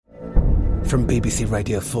From BBC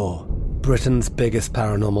Radio 4, Britain's biggest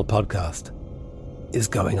paranormal podcast is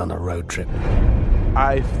going on a road trip.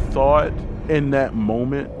 I thought in that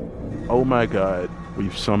moment, oh my God,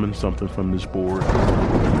 we've summoned something from this board.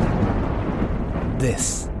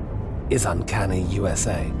 This is Uncanny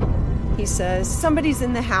USA. He says, somebody's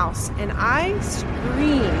in the house, and I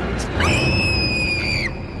screamed.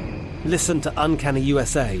 Listen to Uncanny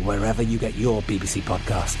USA wherever you get your BBC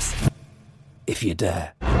podcasts, if you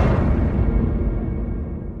dare.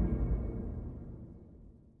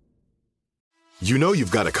 You know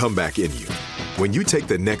you've got a comeback in you. When you take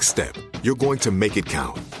the next step, you're going to make it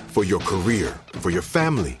count. For your career, for your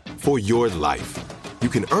family, for your life. You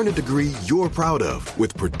can earn a degree you're proud of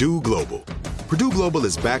with Purdue Global. Purdue Global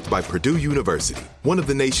is backed by Purdue University, one of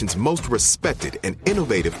the nation's most respected and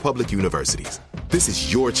innovative public universities. This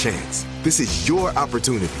is your chance. This is your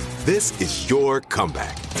opportunity. This is your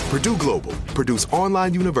comeback. Purdue Global, Purdue's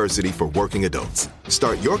online university for working adults.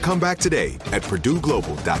 Start your comeback today at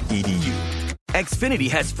purdueglobal.edu. Xfinity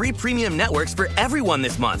has free premium networks for everyone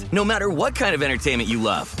this month, no matter what kind of entertainment you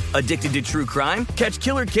love. Addicted to true crime? Catch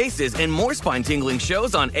killer cases and more spine-tingling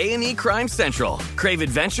shows on A&E Crime Central. Crave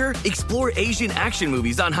adventure? Explore Asian action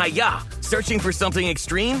movies on Hi-YAH. Searching for something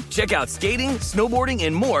extreme? Check out skating, snowboarding,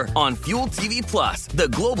 and more on Fuel TV Plus, the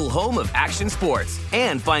global home of action sports.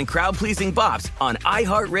 And find crowd-pleasing bops on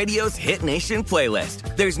iHeartRadio's Hit Nation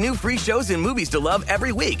playlist. There's new free shows and movies to love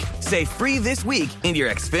every week. Say free this week in your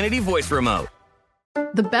Xfinity voice remote.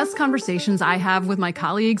 The best conversations I have with my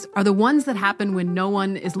colleagues are the ones that happen when no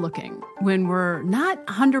one is looking, when we're not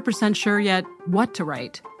 100% sure yet what to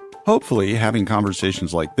write. Hopefully, having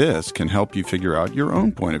conversations like this can help you figure out your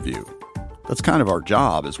own point of view. That's kind of our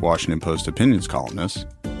job as Washington Post opinions columnists.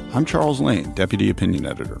 I'm Charles Lane, Deputy Opinion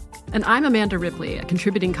Editor. And I'm Amanda Ripley, a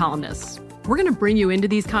contributing columnist. We're going to bring you into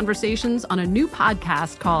these conversations on a new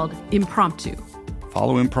podcast called Impromptu.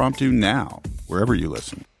 Follow Impromptu now, wherever you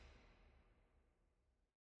listen.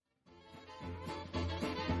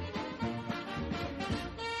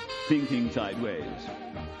 Thinking Sideways.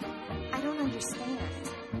 I don't understand.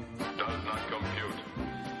 Does not compute.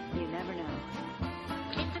 You never know.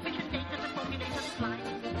 Insufficient data to formulate a reply.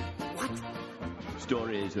 What?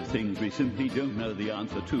 Stories of things we simply don't know the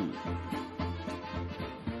answer to.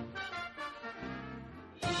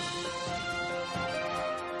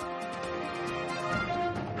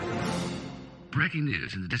 Breaking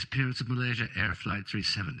news in the disappearance of Malaysia Air Flight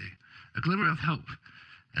 370. A glimmer of hope,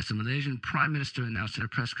 as the Malaysian Prime Minister announced at a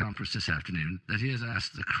press conference this afternoon that he has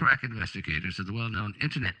asked the crack investigators of the well-known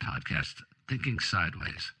internet podcast Thinking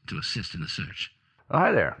Sideways to assist in the search. Oh,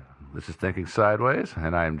 hi there. This is Thinking Sideways,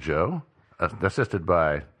 and I'm Joe, assisted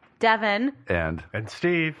by... Devin. And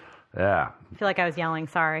Steve. Yeah. I feel like I was yelling,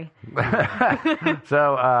 sorry.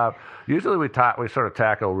 So, usually we sort of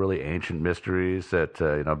tackle really ancient mysteries that,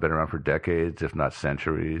 have been around for decades, if not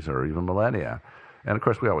centuries, or even millennia. And, of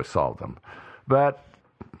course, we always solve them. But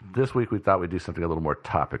this week we thought we'd do something a little more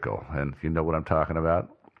topical. And you know what I'm talking about?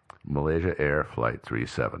 Malaysia Air Flight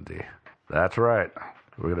 370. That's right.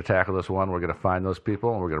 We're going to tackle this one. We're going to find those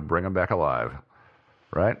people, and we're going to bring them back alive.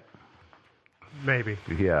 Right? Maybe.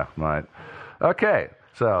 Yeah, right. Okay,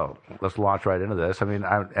 so let's launch right into this. I mean,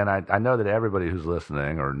 I know that everybody who's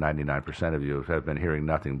listening, or 99% of you, have been hearing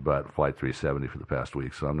nothing but Flight 370 for the past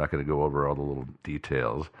week, so I'm not going to go over all the little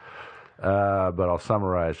details. But I'll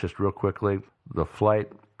summarize just real quickly. The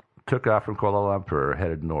flight took off from Kuala Lumpur,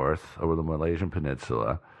 headed north over the Malaysian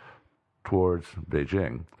peninsula towards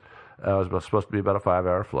Beijing. It was supposed to be about a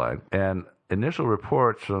 5-hour flight. And initial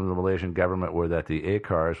reports from the Malaysian government were that the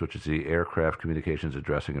ACARS, which is the Aircraft Communications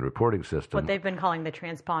Addressing and Reporting System. What they've been calling the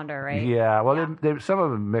transponder, right? Yeah, well, yeah. Some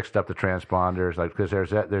of them mixed up the transponders, like because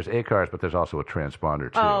there's ACARS, but there's also a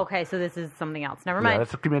transponder too. Oh, okay, so this is something else. Never mind. Yeah,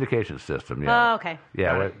 that's a communications system. Yeah. Oh, okay.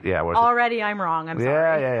 Yeah, Already, I'm wrong. I'm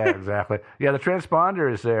sorry. Yeah, exactly. Yeah, the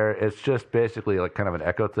transponder is there. It's just basically like kind of an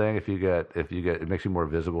echo thing. If you get, it makes you more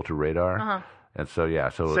visible to radar. Uh-huh. And so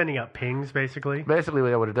sending out pings, basically. Basically,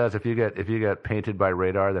 what it does, if you get painted by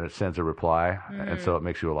radar, then it sends a reply, and so it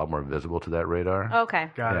makes you a lot more visible to that radar. Okay,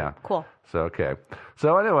 got it. Cool. So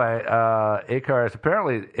anyway,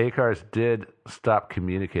 ACARS did stop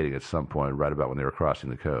communicating at some point, right about when they were crossing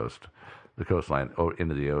the coastline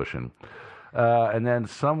into the ocean, and then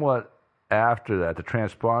somewhat after that, the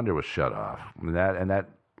transponder was shut off, and that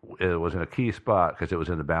it was in a key spot because it was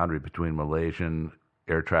in the boundary between Malaysian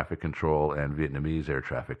air traffic control and Vietnamese air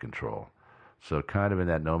traffic control. So kind of in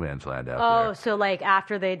that no man's land out there. Oh, so like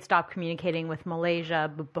after they'd stopped communicating with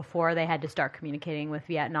Malaysia, before they had to start communicating with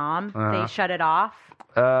Vietnam, they shut it off?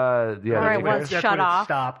 Yeah. Or it was shut off?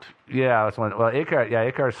 Stopped. Yeah, that's when. Well,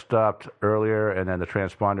 ACAR stopped earlier, and then the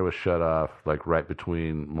transponder was shut off, like right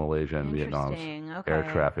between Malaysia and Vietnam's air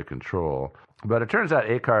traffic control. But it turns out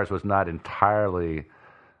ACARS was not entirely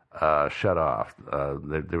shut off.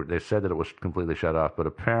 They said that it was completely shut off, but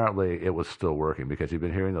apparently it was still working, because you've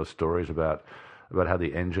been hearing those stories about how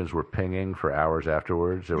the engines were pinging for hours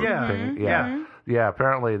afterwards. They were pinging. Yeah.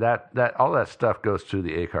 Apparently that all that stuff goes through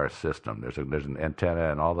the ACARS system. There's an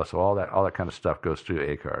antenna and all this, so all that kind of stuff goes through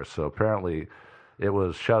ACARS. So apparently it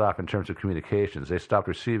was shut off in terms of communications. They stopped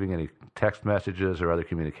receiving any text messages or other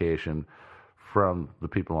communication from the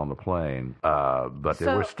people on the plane, but they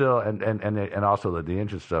were still, and also the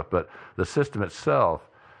engine stuff. But the system itself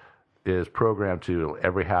is programmed to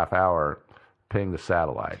every half hour ping the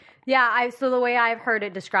satellite. Yeah, so the way I've heard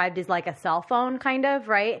it described is like a cell phone, kind of,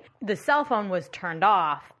 right? The cell phone was turned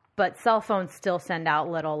off, but cell phones still send out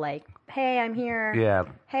little like, "Hey, I'm here." Yeah.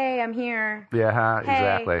 "Hey, I'm here." Yeah, hey,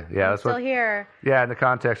 exactly. Yeah, I'm that's still here. Yeah, in the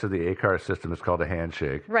context of the ACARS system, it's called a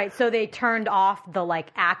handshake. Right. So they turned off the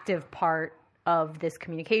like active part of this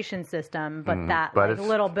communication system, but that but like,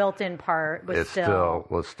 little built-in part was still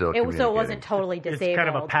so it wasn't totally disabled. It's kind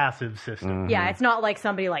of a passive system. Yeah, it's not like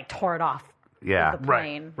somebody like tore it off. Yeah, the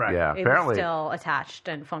plane. Right. Yeah, it apparently was still attached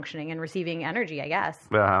and functioning and receiving energy, I guess.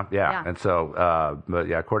 Yeah. And so, but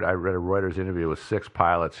yeah, I read a Reuters interview with 6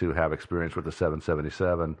 pilots who have experience with the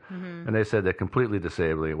 777, and they said that completely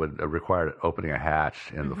disabling it would require opening a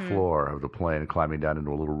hatch in the floor of the plane and climbing down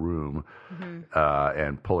into a little room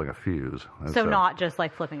and pulling a fuse. And so not just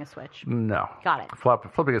like flipping a switch. No. Got it.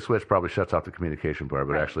 Flipping a switch probably shuts off the communication part,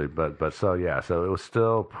 but actually, so it was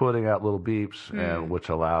still putting out little beeps, and which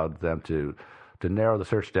allowed them to narrow the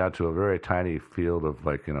search down to a very tiny field of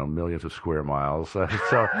millions of square miles. So,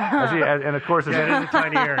 and of course, it's a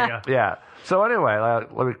tiny area. Yeah. So anyway,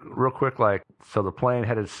 let me real quick. So the plane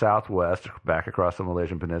headed southwest back across the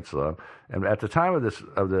Malaysian peninsula, and at the time of this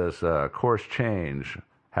course change,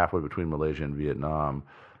 halfway between Malaysia and Vietnam,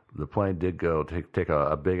 the plane did go take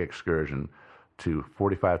a big excursion to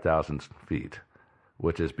 45,000 feet,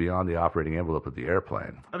 which is beyond the operating envelope of the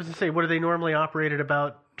airplane. I was going to say, what do they normally operate at,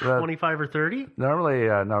 about 25 or 30? Normally,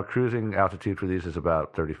 cruising altitude for these is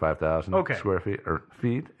about 35,000 square feet or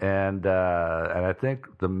feet, and I think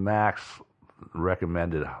the max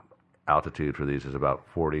recommended altitude for these is about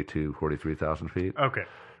 42, 43,000 feet. Okay.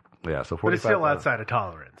 Yeah, so 45,000. But it's still outside of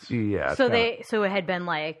tolerance. Yeah. So it had been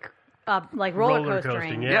like roller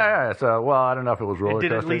coastering. Yeah. So, I don't know if it was roller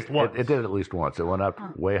coastering. It did at least once. It did at least once. It went up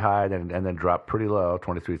way high and then dropped pretty low,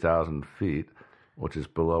 23,000 feet, which is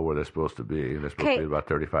below where they're supposed to be. They're supposed to be about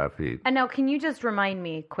 35 feet. And now, can you just remind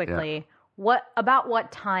me quickly,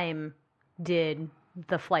 what time did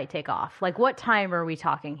the flight take off? Like, what time are we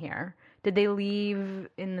talking here? Did they leave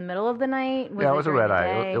in the middle of the night? It was a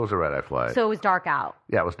red-eye. It was a red-eye flight. So it was dark out.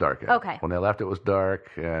 Yeah, it was dark out. Okay. When they left, it was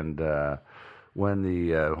dark, and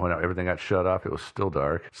when everything got shut off, it was still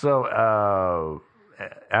dark. So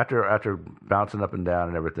after bouncing up and down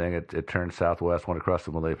and everything, it turned southwest, went across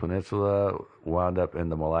the Malay Peninsula, wound up in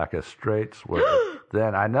the Malacca Straits, where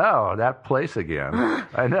then I know that place again.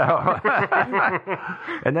 I know.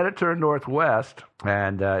 And then it turned northwest,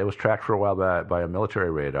 and it was tracked for a while by a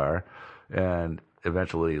military radar, and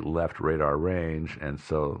eventually left radar range. And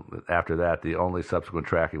so after that, the only subsequent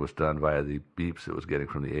tracking was done via the beeps it was getting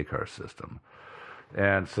from the ACARS system.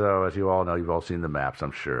 And so, as you all know, you've all seen the maps,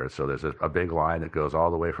 I'm sure. So there's a big line that goes all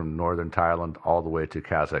the way from northern Thailand all the way to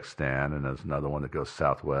Kazakhstan, and there's another one that goes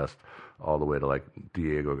southwest all the way to like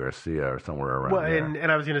Diego Garcia or somewhere around there. And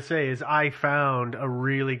I was going to say is I found a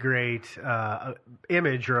really great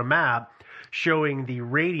image or a map showing the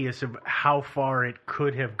radius of how far it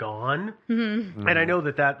could have gone. Mm-hmm. And I know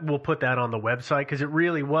that we'll put that on the website, because it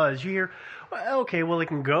really was. You hear, okay, well, it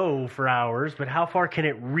can go for hours, but how far can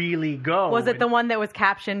it really go? Was it the one that was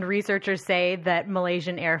captioned, researchers say that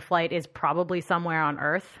Malaysian air flight is probably somewhere on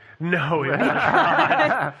Earth? No, it's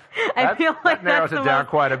not. I feel like that's the most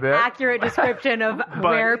quite a bit. accurate description of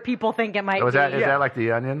where people think it might be. Is that like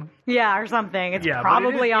The Onion? Yeah, or something. It's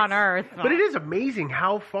probably on Earth. But it is amazing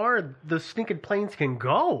how far the stinking planes can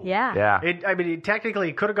go. Yeah. Technically,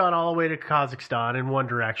 it could have gone all the way to Kazakhstan in one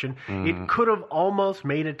direction. Mm-hmm. It could have almost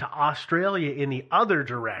made it to Australia in the other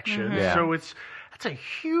direction. Mm-hmm. Yeah. So that's a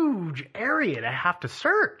huge area to have to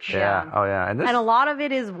search. Yeah. Oh, yeah. And a lot of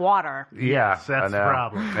it is water. Yeah. Yes, that's the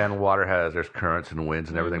problem. And there's currents and winds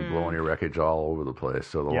and everything blowing your wreckage all over the place.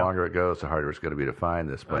 So the longer it goes, the harder it's going to be to find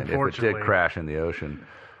this plane if it did crash in the ocean.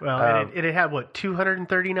 Well, and it had,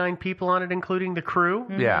 239 people on it, including the crew?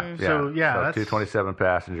 Yeah. So, that's 227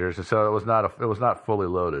 passengers. And so it was not fully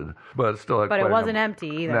loaded, but it still had But quite it wasn't empty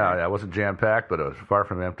either. No, it wasn't jam-packed, but it was far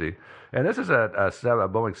from empty. And this is a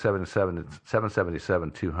Boeing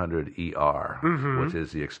 777-200ER, which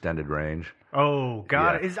is the extended range. Oh,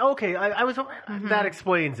 got it. Okay, I was that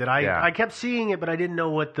explains it. I kept seeing it, but I didn't know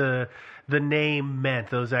what the name meant,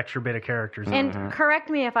 those extra bit of characters. And correct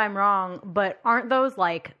me if I'm wrong, but aren't those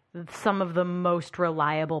like some of the most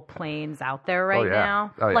reliable planes out there right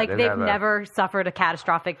now? Oh, yeah. Like they've never suffered a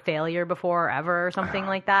catastrophic failure before ever or something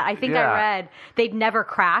like that. I think I read they've never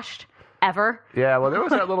crashed ever. Yeah, well, there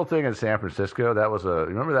was that little thing in San Francisco. That was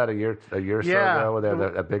remember that a year or so ago, where there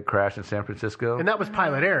was a big crash in San Francisco? And that was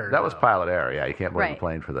pilot error. That was pilot error, yeah. You can't blame the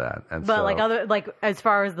plane for that. And but as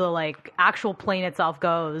far as the actual plane itself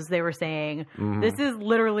goes, they were saying this is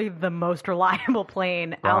literally the most reliable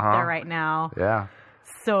plane out there right now. Yeah.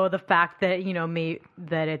 So the fact that,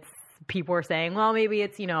 people were saying, well, maybe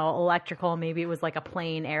it's, electrical, maybe it was like a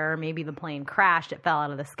plane error, maybe the plane crashed, it fell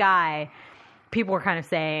out of the sky. People were kind of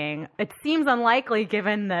saying it seems unlikely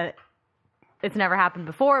given that it's never happened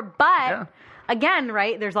before. But again,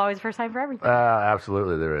 right, there's always a first time for everything.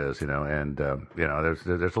 Absolutely, there is. And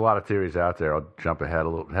there's a lot of theories out there. I'll jump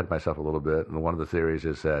ahead myself a little bit. And one of the theories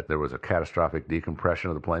is that there was a catastrophic decompression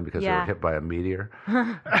of the plane because they were hit by a meteor.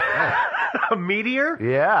 A meteor?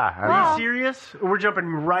 Yeah. Are you serious? We're jumping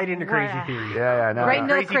right into crazy theories. Yeah, I know. Right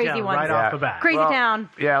into the crazy ones. Right off the bat. Crazy town.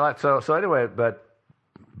 Yeah. So anyway, but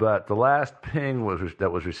the last ping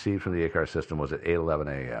that was received from the ACAR system was at 8:11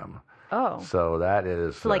 a.m. Oh. So that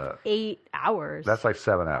is... So 8 hours. That's like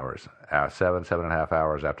 7 hours. 7.5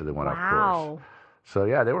 hours after they went off course. Wow. So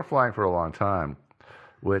yeah, they were flying for a long time,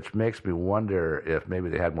 which makes me wonder if maybe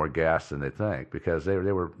they had more gas than they think, because they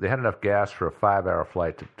had enough gas for a 5-hour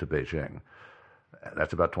flight to Beijing.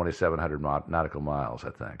 That's about 2,700 nautical miles, I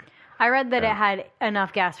think. I read that it had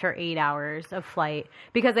enough gas for 8 hours of flight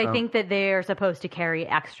because I think that they're supposed to carry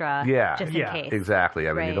extra just in case. Exactly.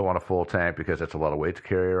 I mean, you don't want a full tank because that's a lot of weight to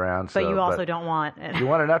carry around. But you also don't want it. You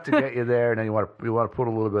want enough to get you there, and then you want to put a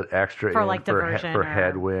little bit extra for in diversion for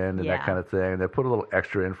headwind and that kind of thing. And they put a little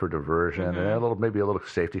extra in for diversion and maybe a little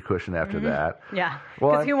safety cushion after that. Yeah.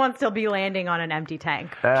 Because who wants to be landing on an empty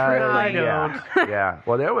tank? I don't. Yeah.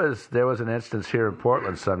 Well, there was an instance here in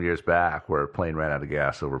Portland some years back where a plane ran out of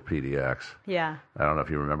gas over PDX. Yeah. I don't know if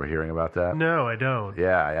you remember hearing about that. No, I don't.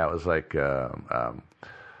 Yeah, it was like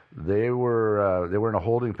they were in a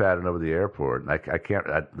holding pattern over the airport, and I can't.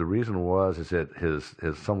 The reason is that his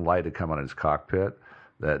some light had come on in his cockpit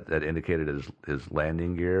that indicated his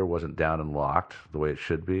landing gear wasn't down and locked the way it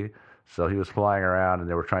should be. So he was flying around, and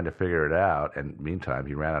they were trying to figure it out. And meantime,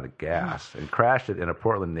 he ran out of gas and crashed it in a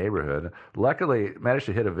Portland neighborhood. Luckily, managed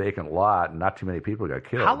to hit a vacant lot, and not too many people got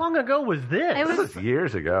killed. How long ago was this? It was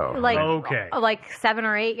years ago. Like 7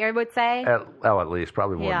 or 8, I would say. At least,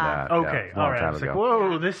 probably more than that. Okay, all right. I was like,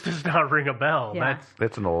 whoa, this does not ring a bell. Yeah.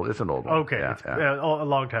 It's an old one. Okay, a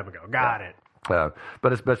long time ago. Got it. But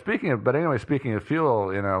speaking of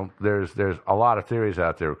fuel, there's a lot of theories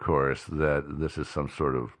out there, of course, that this is some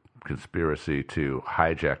sort of conspiracy to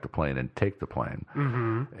hijack the plane and take the plane.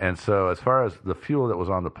 Mm-hmm. And so as far as the fuel that was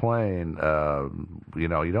on the plane, you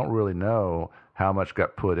don't really know how much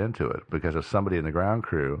got put into it, because if somebody in the ground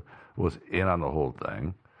crew was in on the whole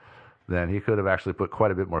thing, then he could have actually put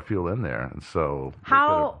quite a bit more fuel in there. And so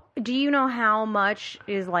do you know how much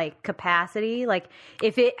is capacity? Like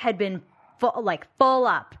if it had been full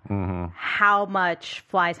up, how much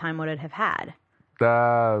fly time would it have had?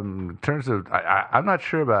 In terms of, I'm not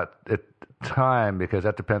sure about time, because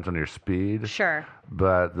that depends on your speed. Sure.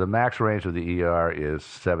 But the max range of the ER is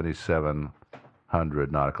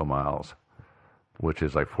 7,700 nautical miles, which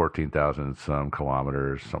is like 14,000 some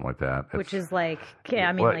kilometers, something like that. Which is average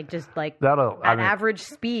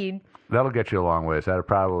speed. That'll get you a long ways. That'll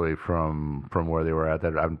probably from where they were at.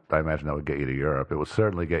 I imagine that would get you to Europe. It would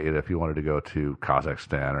certainly get you if you wanted to go to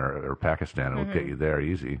Kazakhstan or Pakistan. It would get you there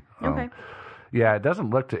easy. Okay. Yeah, it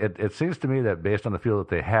doesn't look to. It seems to me that based on the fuel that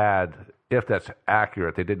they had, if that's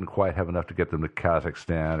accurate, they didn't quite have enough to get them to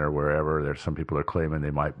Kazakhstan or wherever. There's some people are claiming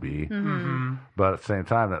they might be. Mm-hmm. But at the same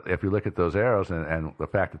time, if you look at those arrows and the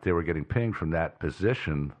fact that they were getting pinged from that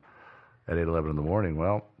position at 8:11 in the morning,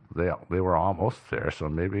 well, they were almost there, so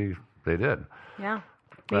maybe they did. Yeah,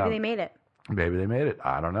 maybe they made it. Maybe they made it.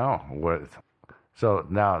 I don't know. So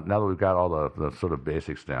now that we've got all the sort of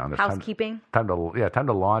basics down, housekeeping. Time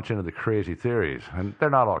to launch into the crazy theories, and they're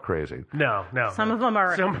not all crazy. No. Some of them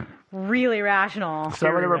are really rational.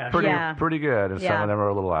 Some of them are pretty good, and some of them are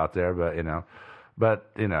a little out there.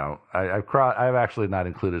 But I've actually not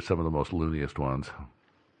included some of the most looniest ones.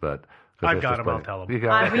 but I've got them. I'll tell them. You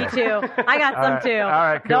got Me too. I got some too. All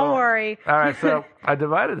right, cool. Don't worry. All right, so I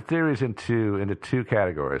divided the theories into two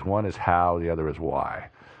categories. One is how, the other is why.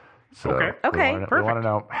 So Okay, we want to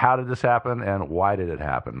know, how did this happen and why did it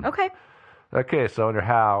happen? Okay, so under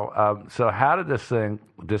how, so how did this thing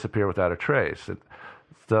disappear without a trace?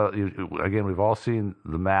 So again, we've all seen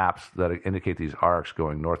the maps that indicate these arcs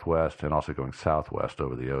going northwest and also going southwest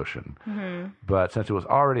over the ocean. Mm-hmm. But since it was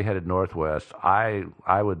already headed northwest, I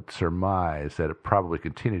would surmise that it probably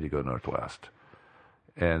continued to go northwest.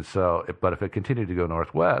 And so, but if it continued to go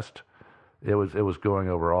northwest, it was going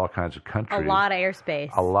over all kinds of countries. A lot of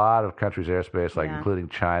airspace. A lot of countries' airspace, like Yeah. including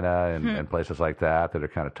China and places like that are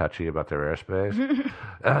kind of touchy about their airspace.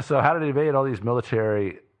 So how did it evade all these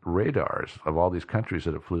military radars of all these countries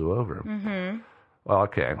that it flew over? Mm-hmm. Well,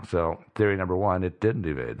 okay, so theory number one, it didn't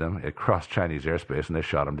evade them. It crossed Chinese airspace and they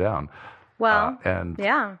shot them down. Well,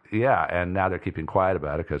 Yeah, and now they're keeping quiet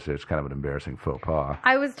about it because it's kind of an embarrassing faux pas.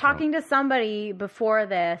 I was talking to somebody before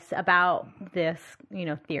this about this,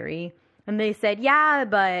 theory, and they said, yeah,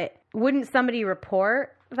 but wouldn't somebody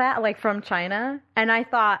report that, like, from China? And I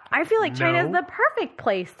thought, I feel like China is the perfect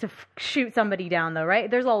place to shoot somebody down, though, right?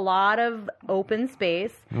 There's a lot of open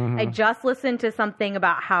space. Mm-hmm. I just listened to something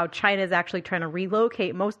about how China is actually trying to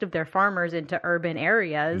relocate most of their farmers into urban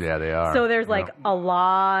areas. Yeah, they are. So there's, like, a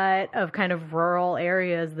lot of kind of rural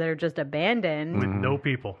areas that are just abandoned. With no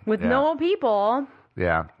people. With no people.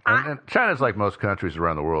 Yeah, and China's like most countries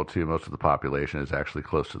around the world, too. Most of the population is actually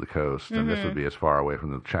close to the coast, and this would be as far away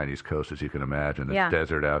from the Chinese coast as you can imagine. It's Yeah.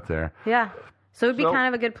 desert out there. Yeah. So it'd be kind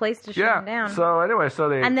of a good place to shoot them down. So anyway,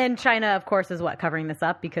 they... And then China, of course, is covering this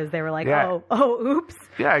up because they were like, Yeah. oops.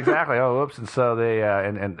 Yeah, exactly. Oh, oops. And so they,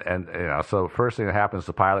 so first thing that happens,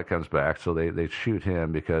 the pilot comes back, so they shoot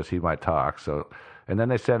him because he might talk. So, and then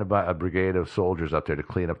they send a brigade of soldiers up there to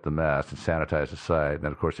clean up the mess and sanitize the site. And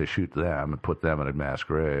then, of course, they shoot them and put them in a mass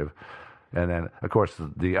grave. And then, of course,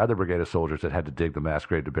 the other brigade of soldiers that had to dig the mass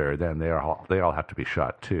grave to bury them, they all have to be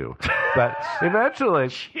shot too. But eventually,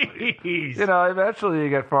 eventually you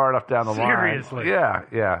get far enough down the line. Seriously.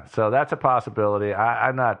 Yeah. So that's a possibility.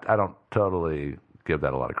 I don't totally give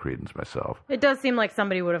that a lot of credence myself. It does seem like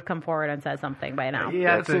somebody would have come forward and said something by now.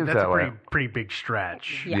 Yeah, It seems that's that a way. pretty big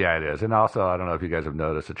stretch. Yeah, it is. And also, I don't know if you guys have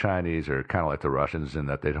noticed, the Chinese are kind of like the Russians in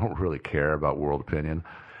that they don't really care about world opinion.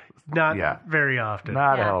 Not very often.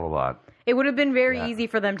 Not a hell of a lot. It would have been very easy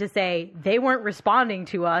for them to say they weren't responding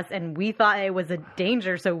to us and we thought it was a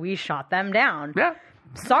danger, so we shot them down. Yeah.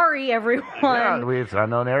 Sorry, everyone. Yeah, it's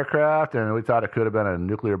unknown aircraft, and we thought it could have been a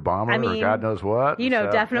nuclear bomber or God knows what.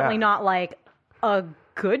 Definitely not like a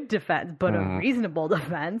good defense, but a reasonable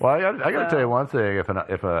defense. Well, I got to tell you one thing: if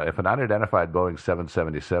an unidentified Boeing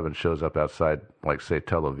 777 shows up outside, like say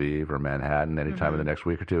Tel Aviv or Manhattan, anytime in the next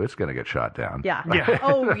week or two, it's going to get shot down. Yeah.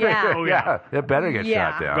 Oh yeah. It better get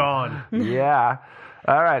shot down. Gone. Yeah.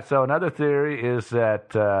 All right. So another theory is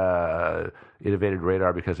that it evaded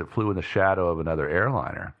radar because it flew in the shadow of another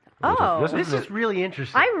airliner. This is really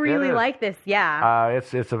interesting. I really like this. Yeah.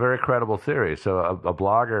 It's a very credible theory. So a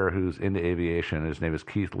blogger who's into aviation, his name is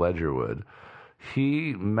Keith Ledgerwood,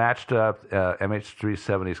 he matched up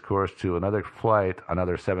MH370's course to another flight,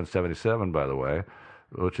 another 777, by the way,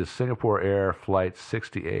 which is Singapore Air Flight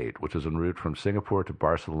 68, which is en route from Singapore to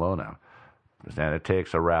Barcelona. And it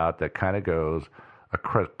takes a route that kind of goes,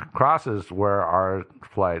 crosses where our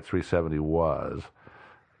Flight 370 was,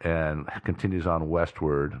 and continues on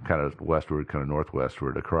westward, kind of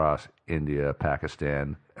northwestward across India,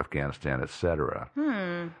 Pakistan, Afghanistan, etc.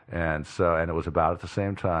 And it was about at the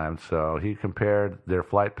same time. So he compared their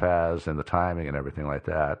flight paths and the timing and everything like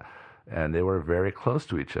that, and they were very close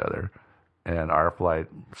to each other. And our Flight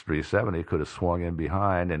 370 could have swung in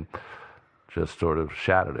behind and just sort of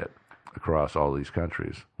shadowed it across all these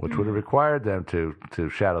countries, which would have required them to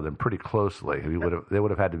shadow them pretty closely. They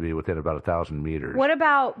would have had to be within about 1,000 meters. What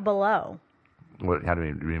about below? What? How do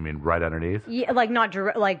you mean? Right underneath? Yeah, like not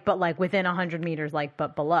direct, but like within 100 meters,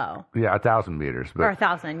 but below. Yeah, 1,000 meters. But, or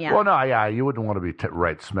 1,000, yeah. Well, no, yeah, you wouldn't want to be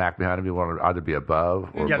right smack behind them. You want to either be above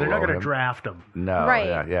or they're not going to draft them. No,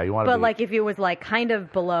 right. Yeah, you want to. But like if it was like kind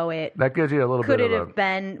of below it, that gives you a little. Could bit it of have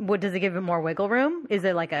been? Does it give it more wiggle room? Is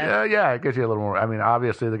it like a? Yeah, it gives you a little more. I mean,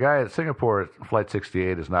 obviously, the guy at Singapore Flight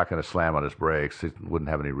 68 is not going to slam on his brakes. He wouldn't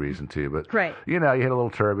have any reason to. But right. You hit a little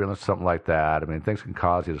turbulence, something like that. I mean, things can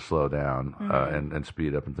cause you to slow down and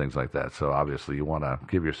speed up and things like that. So obviously you want to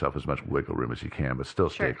give yourself as much wiggle room as you can, but still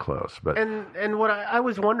stay close. But and what I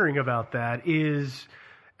was wondering about that is,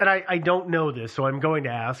 and I don't know this, so I'm going to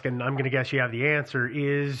ask, and I'm going to guess you have the answer,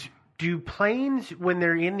 is do planes, when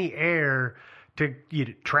they're in the air,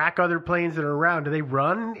 to track other planes that are around? Do they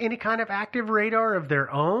run any kind of active radar of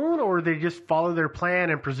their own, or they just follow their plan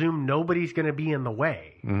and presume nobody's going to be in the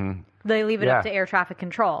way? Mm-hmm. They leave it up to air traffic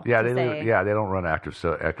control. Yeah, they they don't run active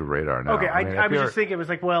radar now. Okay, I was you're- just thinking, it was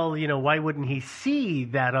like, well, why wouldn't he see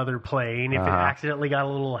that other plane if it accidentally got a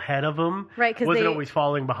little ahead of him? Right, 'cause wasn't they- always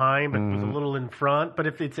falling behind, but was a little in front. But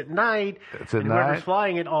if it's at night, It's at and whoever's night.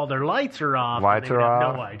 flying it, all their lights are off. Lights and they are would off.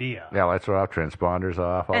 have no idea. Yeah, lights are off, transponders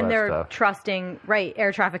off, all And that they're stuff. trusting, right,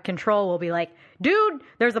 air traffic control will be like, dude,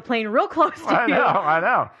 there's a plane real close to I you.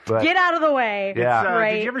 know. But Get out of the way. Yeah.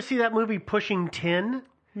 Right. Did you ever see that movie Pushing Tin?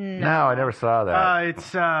 No, I never saw that.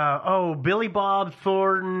 It's Billy Bob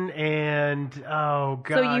Thornton and gosh,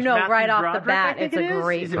 So you know Matthew right off the Broderick, bat I think it's it a is.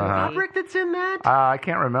 great Is it movie. Broderick that's in that? I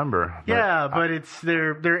can't remember. Yeah, but it's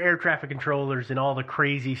they're air traffic controllers and all the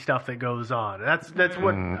crazy stuff that goes on. That's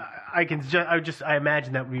what I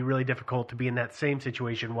imagine that would be really difficult to be in that same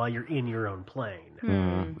situation while you're in your own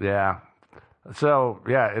plane. Yeah. So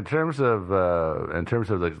in terms of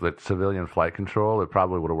the civilian flight control, it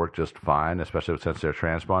probably would have worked just fine, especially since their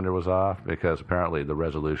transponder was off, because apparently the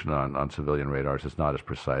resolution on civilian radars is not as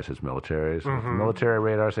precise as military's. Military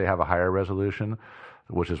radars, they have a higher resolution,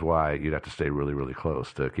 which is why you'd have to stay really, really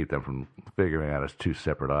close to keep them from figuring out as two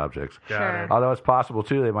separate objects. Got it. Although it's possible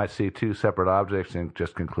too, they might see two separate objects and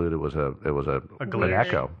just conclude it was a glitch. an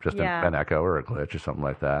echo, just Yeah. an echo or a glitch or something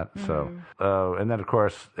like that. So, and then of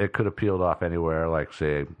course it could have peeled off anywhere, like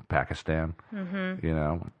say Pakistan.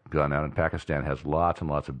 Gone out, and Pakistan has lots and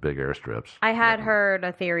lots of big airstrips. I had heard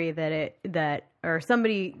a theory or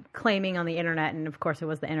somebody claiming on the internet, and of course it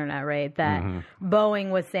was the internet, right, that Boeing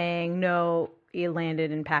was saying, no, it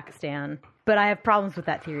landed in Pakistan. But I have problems with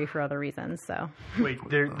that theory for other reasons, so. Wait,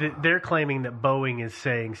 they're claiming that Boeing is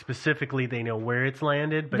saying specifically they know where it's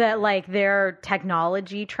landed, but That, like, their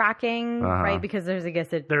technology tracking, right, because there's, I guess,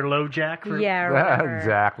 their low jack? Or whatever,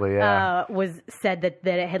 exactly, yeah. was said that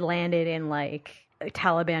it had landed in, like,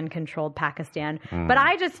 Taliban-controlled Pakistan. But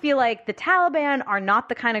I just feel like the Taliban are not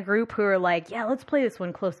the kind of group who are like, yeah, let's play this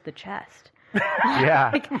one close to the chest.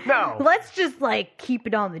 Yeah. No. Let's just, like, keep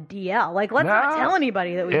it on the DL. Like, let's not tell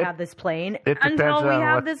anybody that we have this plane it until depends we on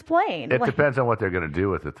have what- this plane. It Like, depends on what they're going to do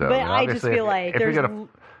with it, though. But I mean, I just obviously, feel like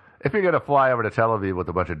if you're going to fly over to Tel Aviv with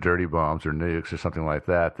a bunch of dirty bombs or nukes or something like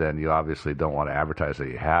that, then you obviously don't want to advertise that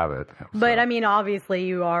you have it. But, I mean, obviously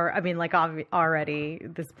you are, I mean, like, already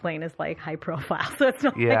this plane is, like, high profile, so it's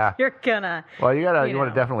not like you're gonna... Well, you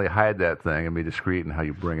want to definitely hide that thing and be discreet in how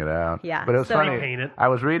you bring it out. Yeah. But it was So- funny. Paint it. I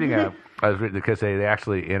was reading because they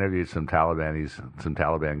actually interviewed some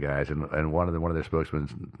Taliban guys, and one of their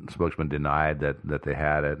spokesmen denied that they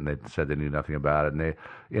had it, and they said they knew nothing about it, and they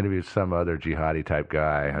interviewed some other jihadi type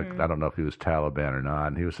guy. I don't know if he was Taliban or not,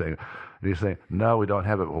 and he was saying, no, we don't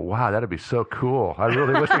have it. Well, wow, that'd be so cool. I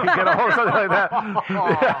really wish we could get a hold of something like that.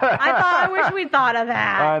 I wish we'd thought of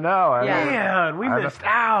that. I know. Man, we missed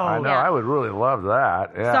out. I know. Yeah. I would really love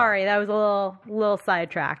that. Yeah. Sorry, that was a little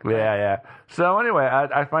sidetracked. but- Yeah. So anyway,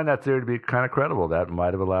 I find that theory to be kind of credible. That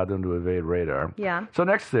might have allowed them to evade radar. Yeah. So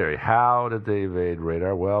next theory, how did they evade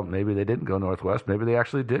radar? Well, maybe they didn't go northwest. Maybe they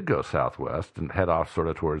actually did go southwest and head off sort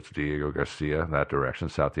of towards Diego Garcia, that direction,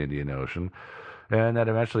 South Indian Ocean. And then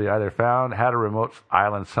eventually either had a remote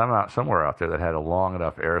island somewhere out there that had a long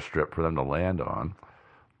enough airstrip for them to land on.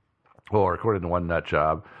 Or according to one nut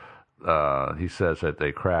job, he says that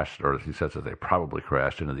they probably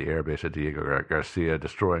crashed into the airbase at Diego Garcia,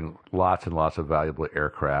 destroying lots and lots of valuable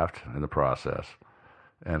aircraft in the process.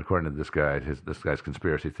 And according to this guy's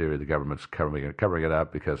conspiracy theory, the government's covering it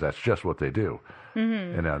up because that's just what they do.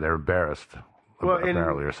 They're embarrassed,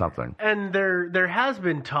 apparently, or something. And there has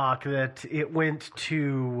been talk that it went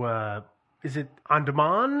to, is it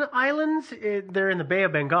Andaman Islands? They're in the Bay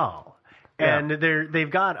of Bengal. Yeah. And they've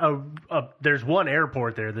got there's one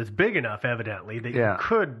airport there that's big enough, evidently, that you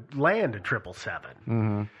could land a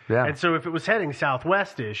 777. Yeah. And so if it was heading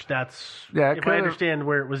southwestish, if I understand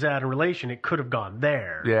where it was at in relation, it could have gone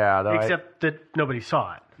there. Yeah. Except that nobody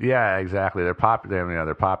saw it. Yeah, exactly. They're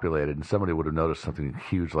populated, and somebody would have noticed something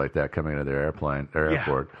huge like that coming into their airport.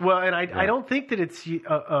 Yeah. Well, and I don't think that it's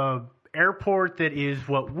a airport that is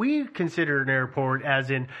what we consider an airport,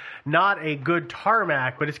 as in not a good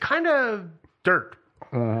tarmac, but it's kind of dirt.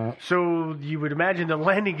 So you would imagine the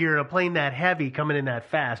landing gear in a plane that heavy coming in that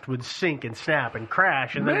fast would sink and snap and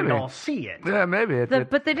crash, and then we'd all see it. Yeah, maybe.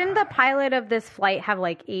 But didn't the pilot of this flight have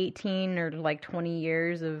like 18 or like 20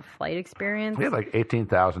 years of flight experience? He had like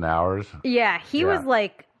 18,000 hours. Yeah, he was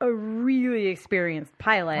like a really experiencst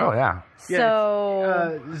pilot. Oh, yeah.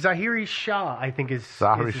 So Zahiri Shah, I think is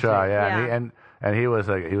Zahiri is his Shah, name. yeah. And he was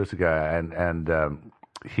a guy, and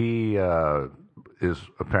he is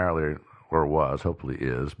apparently or was, hopefully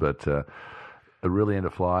is, but really into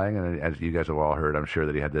flying. And as you guys have all heard, I'm sure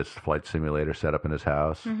that he had this flight simulator set up in his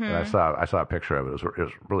house. Mm-hmm. And I saw a picture of it. It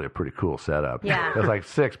was really a pretty cool setup. Yeah. It was like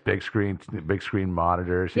 6 big screen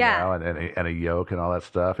monitors, you know, and a yoke and all that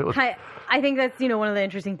stuff. It was. I think that's one of the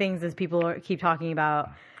interesting things is people keep talking about.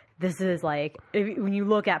 This is like when you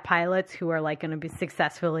look at pilots who are like going to be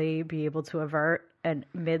successfully be able to avert a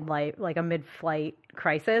mid-flight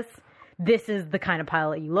crisis. This is the kind of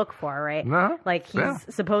pilot you look for, right? No, like he's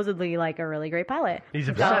supposedly like a really great pilot. He's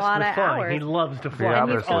got obsessed a lot with of flying. hours. He loves to fly. Yeah,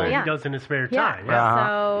 And that's all obviously. he does in his spare Yeah.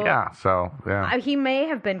 time. Yeah. He may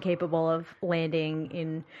have been capable of landing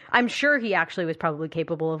in. I'm sure he actually was probably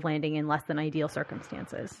capable of landing in less than ideal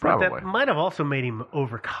circumstances. But that might have also made him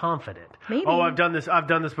overconfident. Maybe. Oh, I've done this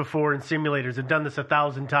before in simulators. I've done this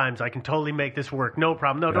 1,000 times. I can totally make this work. No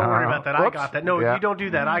problem. No, don't worry about that. Whoops. I got that. No, Yeah. you don't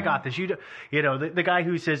do that. I got this. The guy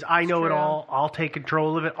who says, I know it all. I'll take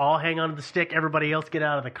control of it. I'll hang on to the stick. Everybody else get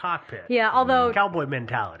out of the cockpit. Yeah, although cowboy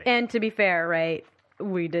mentality. And to be fair, right,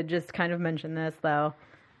 we did just kind of mention this though.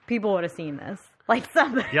 People would have seen this. Like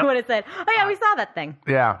somebody would have said, "Oh yeah, we saw that thing."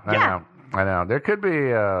 Yeah, I know. There could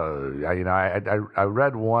be, I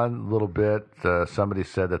read one little bit. Somebody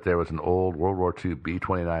said that there was an old World War II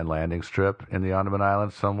B-29 landing strip in the Andaman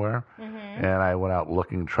Islands somewhere, and I went out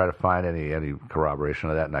looking, try to find any corroboration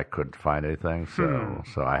of that, and I couldn't find anything.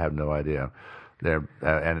 So I have no idea. There,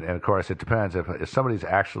 and of course, it depends if somebody's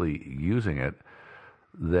actually using it.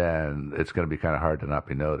 Then it's going to be kind of hard to not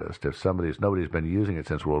be noticed. If nobody's been using it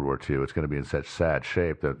since World War II, it's going to be in such sad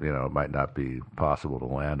shape that it might not be possible to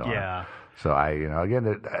land on. Yeah. So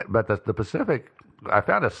but the Pacific, I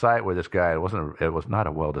found a site where this guy it was not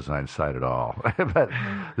a well designed site at all, but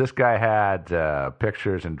this guy had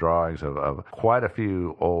pictures and drawings of quite a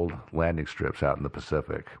few old landing strips out in the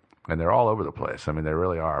Pacific. And they're all over the place. I mean, they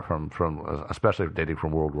really are from especially dating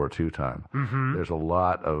from World War II time. Mm-hmm. There's a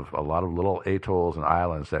lot of little atolls and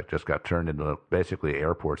islands that just got turned into basically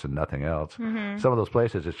airports and nothing else. Mm-hmm. Some of those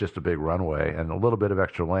places, it's just a big runway and a little bit of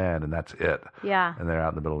extra land, and that's it. Yeah. And they're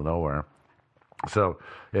out in the middle of nowhere. So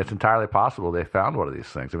it's entirely possible they found one of these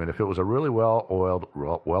things. I mean, if it was a really well-oiled,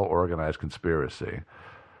 well-organized conspiracy,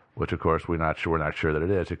 which of course we're not sure that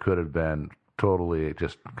it is, it could have been totally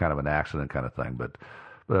just kind of an accident kind of thing, but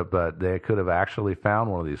they could have actually found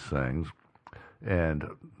one of these things and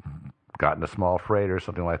gotten a small freighter or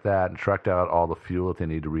something like that and trucked out all the fuel that they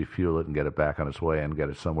need to refuel it and get it back on its way and get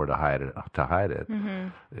it somewhere to hide it. Mm-hmm.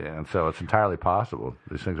 And so it's entirely possible.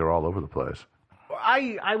 These things are all over the place.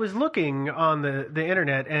 I was looking on the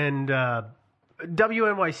internet, and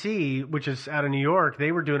WNYC, which is out of New York,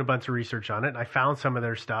 they were doing a bunch of research on it, and I found some of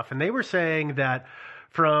their stuff, and they were saying that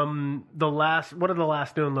from one of the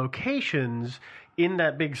last known locations in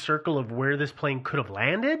that big circle of where this plane could have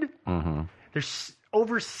landed, there's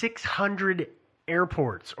over 600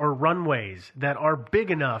 airports or runways that are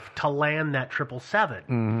big enough to land that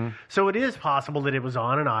 777. So it is possible that it was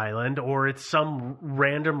on an island or it's some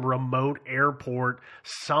random remote airport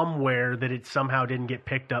somewhere that it somehow didn't get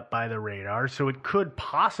picked up by the radar. So it could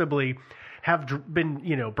possibly have been,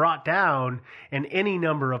 brought down in any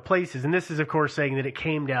number of places. And this is, of course, saying that it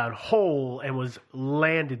came down whole and was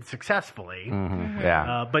landed successfully.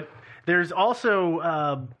 Yeah. But there's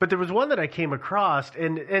also, but there was one that I came across,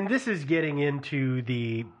 and this is getting into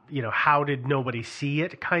the, how did nobody see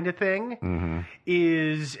it kind of thing,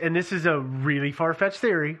 and this is a really far-fetched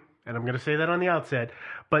theory, and I'm going to say that on the outset,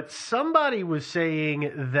 but somebody was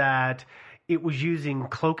saying that it was using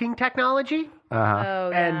cloaking technology.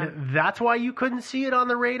 And that's why you couldn't see it on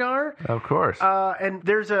the radar. Of course. And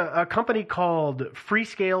there's a company called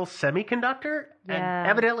Freescale Semiconductor. And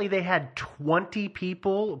evidently they had 20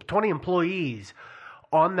 employees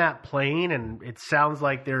on that plane. And it sounds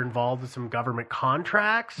like they're involved with some government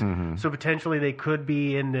contracts. So potentially they could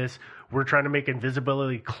be in this, we're trying to make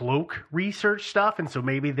invisibility cloak research stuff. And so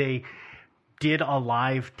maybe they did a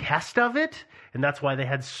live test of it, and that's why they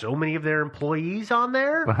had so many of their employees on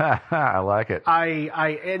there. I like it.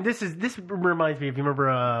 And this reminds me, if you remember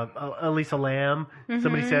Elisa Lam,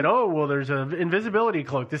 somebody said, "Oh, well, there's an invisibility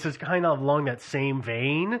cloak." This is kind of along that same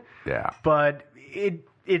vein. Yeah. But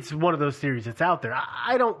it's one of those theories that's out there.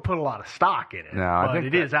 I don't put a lot of stock in it, but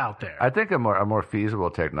it is out there. I think a more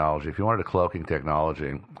feasible technology, if you wanted a cloaking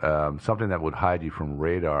technology, something that would hide you from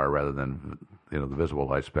radar rather than the visible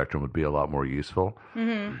light spectrum would be a lot more useful.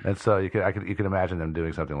 And so you can imagine them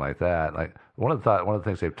doing something like that. Like one of the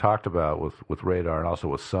things they've talked about with radar and also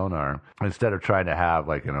with sonar, instead of trying to have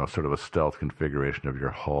sort of a stealth configuration of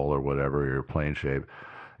your hull or whatever, your plane shape,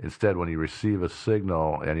 instead when you receive a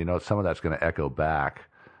signal and some of that's going to echo back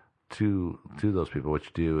to those people. What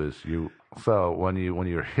you do is when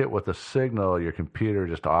you're hit with a signal, your computer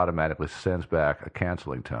just automatically sends back a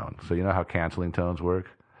canceling tone. So you know how canceling tones work?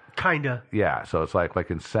 Kinda. Yeah. So it's like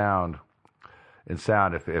in sound. In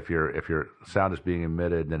sound, if your sound is being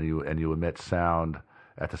emitted and you emit sound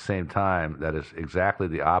at the same time, that is exactly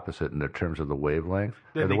the opposite in the terms of the wavelength.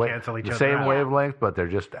 Then they cancel each the other same out. wavelength, but they're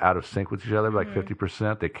just out of sync with each other, like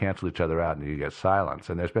 50%. They cancel each other out, and you get silence.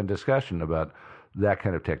 And there's been discussion about that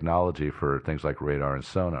kind of technology for things like radar and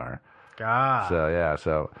sonar. Ah.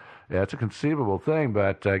 So it's a conceivable thing,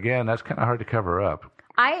 but again, that's kind of hard to cover up.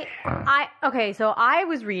 Okay, so I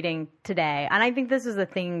was reading today, and I think this is a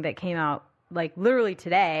thing that came out like literally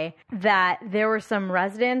today, that there were some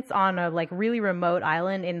residents on a like really remote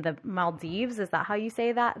island in the Maldives. Is that how you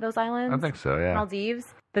say that, those islands? I think so, yeah.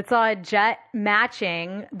 Maldives. That saw a jet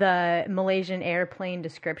matching the Malaysian airplane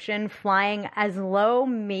description, flying as low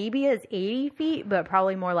maybe as 80 feet, but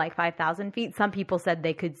probably more like 5,000 feet. Some people said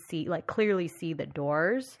they could clearly see the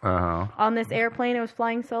doors on this airplane. It was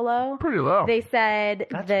flying so low. Pretty low. They said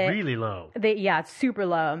that's really low. It's super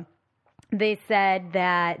low. They said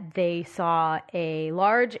that they saw a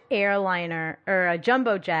large airliner or a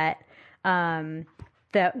jumbo jet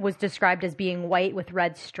that was described as being white with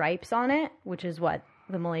red stripes on it, which is what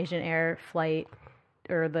the Malaysian Air flight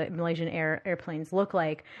or the Malaysian airplanes look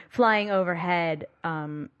like, flying overhead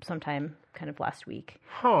sometime kind of last week-ish.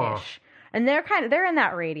 Huh. And they're in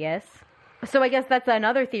that radius. So I guess that's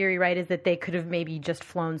another theory, right, is that they could have maybe just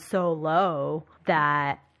flown so low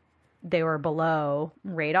that they were below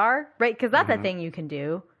radar, right? Because that's a thing you can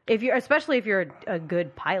do especially if you're a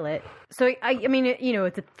good pilot. So I mean,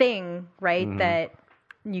 it's a thing, right, that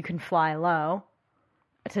you can fly low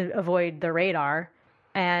to avoid the radar,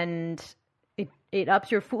 and it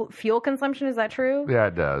ups your fuel consumption. Is that true? Yeah,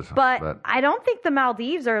 it does. But I don't think the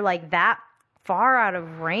Maldives are like that far out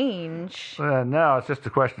of range. No, it's just a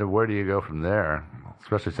question of where do you go from there,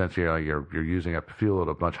 especially since you're using up fuel at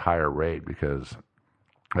a much higher rate because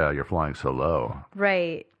you're flying so low.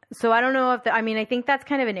 Right. So I don't know if I think that's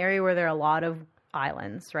kind of an area where there are a lot of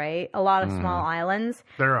islands, right? A lot of small islands.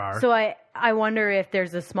 There are. So I wonder if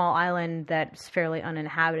there's a small island that's fairly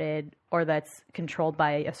uninhabited or that's controlled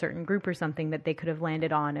by a certain group or something that they could have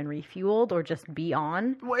landed on and refueled or just be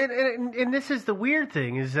on. Well, and this is the weird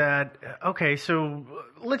thing is that, okay, so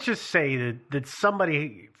let's just say that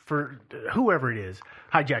somebody, for whoever it is,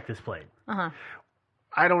 hijacked this plane. Uh-huh.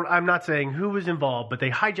 I'm not saying who was involved, but they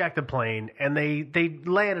hijacked the plane and they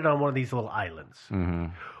landed on one of these little islands. Mm-hmm.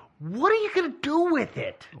 What are you going to do with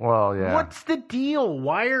it? Well, yeah. What's the deal?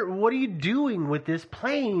 What are you doing with this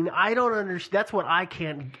plane? I don't understand. That's what I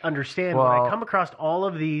can't understand when I come across all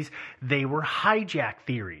of these. They were hijack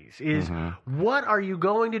theories. What are you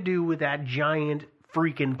going to do with that giant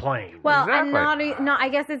freaking plane? Well, exactly. And I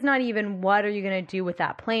guess it's not even what are you going to do with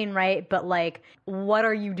that plane, right? But like, what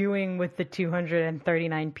are you doing with the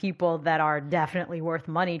 239 people that are definitely worth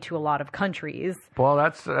money to a lot of countries? Well,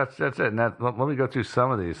 that's it. And let me go through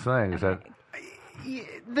some of these things.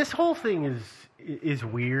 This whole thing is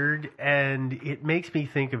weird, and it makes me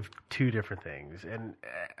think of two different things. And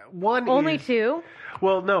one only two.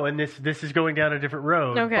 Well, no, and this is going down a different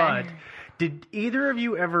road. Okay. But did either of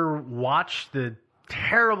you ever watch the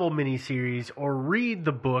terrible miniseries or read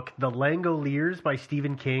the book The Langoliers by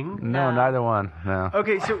Stephen King? No, neither one. No.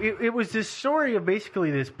 Okay, so it was this story of basically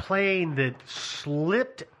this plane that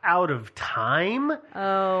slipped out of time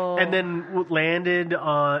and then landed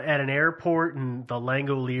at an airport, and the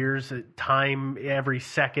Langoliers, time every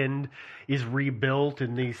second is rebuilt,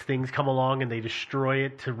 and these things come along and they destroy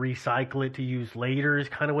it to recycle it to use later is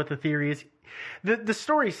kind of what the theory is. The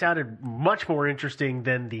story sounded much more interesting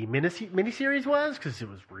than the miniseries was because it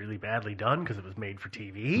was really badly done because it was made for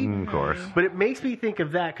TV. Of course. But it makes me think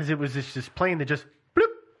of that because it was this plane that just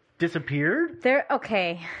bloop, disappeared.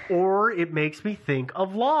 Okay. Or it makes me think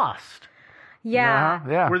of Lost. Yeah.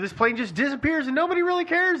 Yeah. Where this plane just disappears and nobody really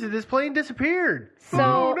cares that this plane disappeared. So,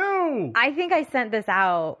 oh, no. I think I sent this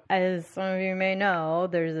out. As some of you may know,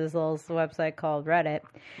 there's this little website called Reddit.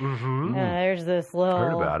 Mm-hmm. There's this little...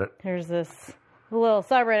 Heard about it. There's this little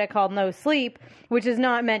subreddit called No Sleep, which is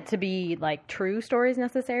not meant to be like true stories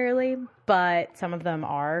necessarily, but some of them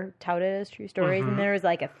are touted as true stories. And there was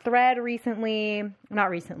like a thread not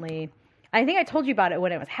recently. I think I told you about it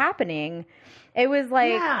when it was happening. It was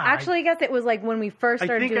like, actually, I guess it was like when we first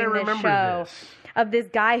started doing this show of this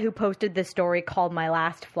guy who posted this story called My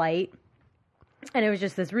Last Flight. And it was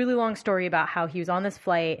just this really long story about how he was on this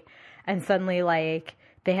flight and suddenly like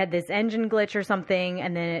they had this engine glitch or something.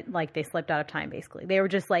 And then they slipped out of time, basically. They were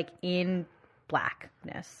just like in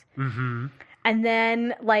blackness. Mm-hmm. And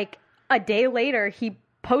then like a day later, he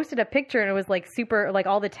posted a picture, and it was like super, like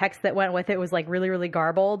all the text that went with it was like really, really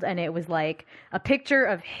garbled, and it was like a picture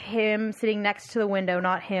of him sitting next to the window,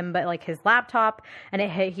 not him, but like his laptop, and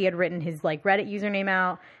he had written his like Reddit username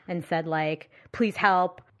out and said like, please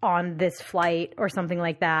help on this flight or something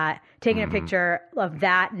like that, taking a picture of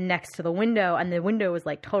that next to the window, and the window was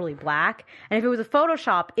like totally black, and if it was a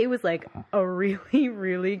Photoshop, it was like a really,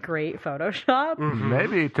 really great Photoshop.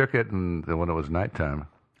 Maybe he took it when it was nighttime.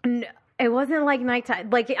 No, it wasn't like nighttime.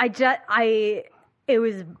 Like it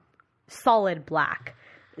was solid black.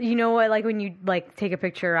 You know what? Like when you like take a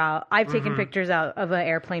picture out. I've taken pictures out of an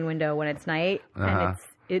airplane window when it's night, and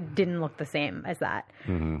it didn't look the same as that.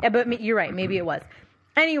 But you're right. Maybe it was.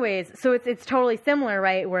 Anyways, so it's totally similar,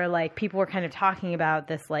 right? Where like people were kind of talking about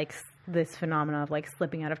this like this phenomenon of like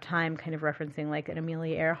slipping out of time, kind of referencing like an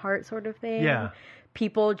Amelia Earhart sort of thing. Yeah.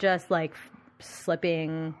 People just like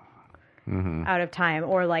slipping out of time,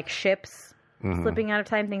 or like ships slipping out of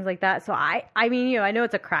time, things like that. So I mean, you know, I know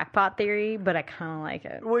it's a crackpot theory, but I kind of like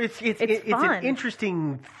it. Well, it's an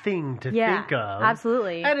interesting thing to think of.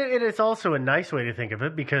 Absolutely. And it's also a nice way to think of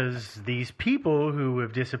it, because these people who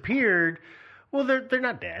have disappeared, well, they're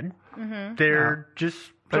not dead. They're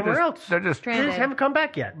just somewhere else. They just haven't come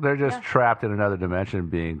back yet. They're just trapped in another dimension,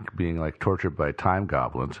 being like tortured by time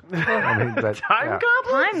goblins. I mean, Time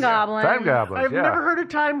goblins? Time goblins. Time goblins. I've never heard of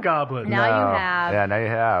time goblins. Now you have. Yeah, now you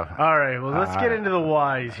have. All right, well, let's get into the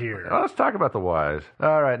whys here. Well, let's talk about the whys.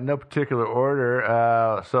 All right, no particular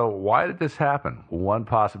order. So why did this happen? One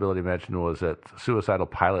possibility mentioned was that suicidal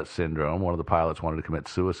pilot syndrome. One of the pilots wanted to commit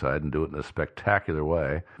suicide and do it in a spectacular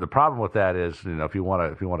way. The problem with that is, you know, if you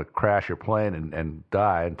want to crash your plane and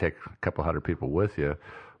die and take a couple hundred people with you,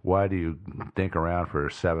 why do you think around for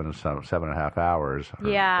 7.5 hours?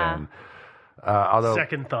 Yeah. Although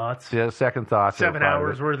second thoughts. Yeah, second thoughts. 7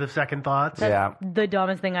 hours worth of second thoughts. That's the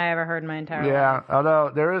dumbest thing I ever heard in my entire life. Yeah,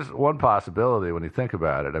 although there is one possibility when you think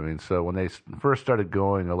about it. I mean, so when they first started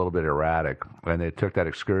going a little bit erratic, and they took that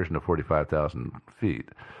excursion to 45,000 feet,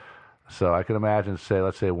 so I can imagine,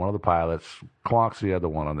 let's say one of the pilots clonks the other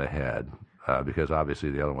one on the head. Because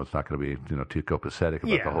obviously the other one's not going to be, you know, too copacetic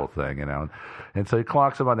about the whole thing, you know. And so he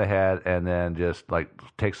clonks him on the head, and then just like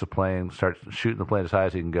takes the plane, starts shooting the plane as high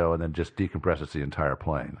as he can go, and then just decompresses the entire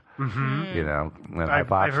plane. You know, and I've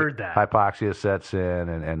heard that. Hypoxia sets in,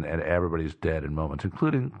 and everybody's dead in moments,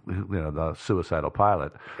 including, you know, the suicidal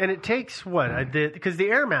pilot. And it takes because the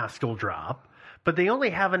air mask will drop. But they only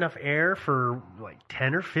have enough air for like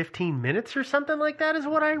 10 or 15 minutes or something like that is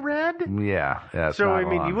what I read. Yeah. So, I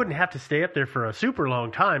mean, you wouldn't have to stay up there for a super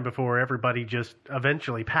long time before everybody just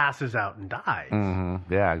eventually passes out and dies.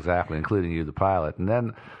 Yeah, exactly, including you, the pilot. And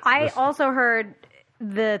then I also heard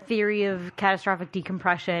the theory of catastrophic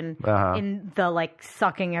decompression in the like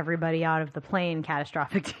sucking everybody out of the plane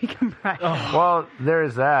catastrophic decompression. Well, there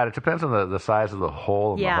is that. It depends on the size of the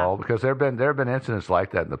hole in the hull, because there have been incidents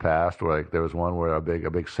like that in the past where like there was one where a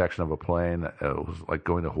big section of a plane was like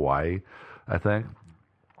going to Hawaii, I think,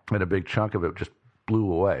 and a big chunk of it just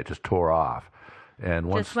blew away, it just tore off, and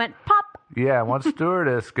once just went pop. Yeah, one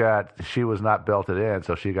stewardess she was not belted in,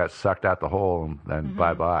 so she got sucked out the hole and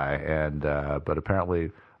bye-bye. And but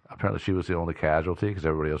apparently she was the only casualty because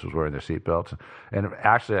everybody else was wearing their seatbelts. And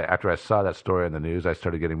actually, after I saw that story in the news, I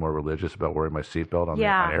started getting more religious about wearing my seatbelt on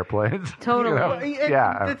airplanes. Totally. You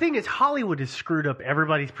know? The thing is, Hollywood has screwed up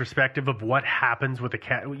everybody's perspective of what happens with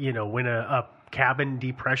when a cabin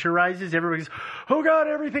depressurizes. Everybody's, oh God,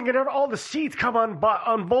 everything and all the seats come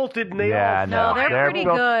unbolted and they all. No, they're pretty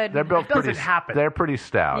good. They're built doesn't happen. They're pretty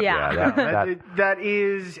stout. Yeah. That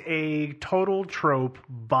is a total trope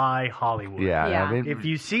by Hollywood. Yeah. I mean, if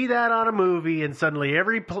you see that on a movie and suddenly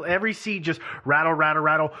every seat just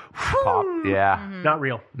rattle, pop. Yeah. Not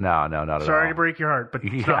real. No, not at all. Sorry to break your heart, but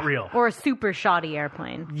it's not real. Or a super shoddy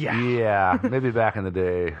airplane. Yeah, maybe back in the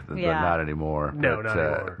day, but not anymore. No, not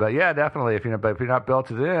anymore. But yeah, definitely. If you're not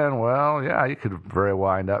belted in, well, yeah, you could very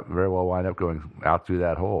well wind up going out through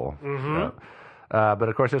that hole. So, but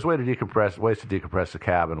of course, there's ways to decompress the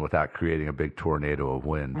cabin without creating a big tornado of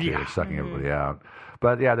wind, sucking everybody out.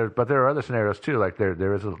 But yeah, there are other scenarios too. Like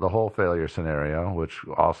there is the hull failure scenario, which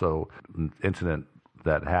also an incident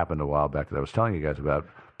that happened a while back that I was telling you guys about,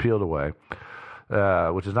 peeled away.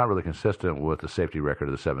 Which is not really consistent with the safety record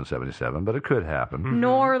of the 777, but it could happen.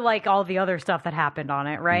 Nor like all the other stuff that happened on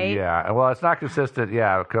it, right? Yeah, well, it's not consistent.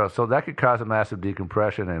 Yeah, so that could cause a massive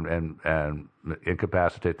decompression and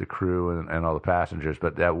incapacitate the crew and all the passengers,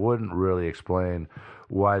 but that wouldn't really explain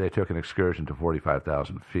why they took an excursion to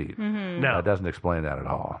 45,000 feet. No, it doesn't explain that at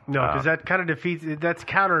all. No, because that kind of defeats. That's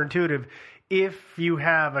counterintuitive. if you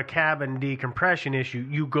have a cabin decompression issue,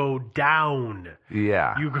 you go down.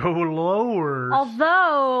 Yeah. You go lower.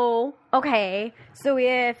 Although, okay, so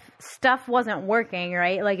if stuff wasn't working,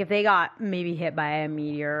 right? Like if they got maybe hit by a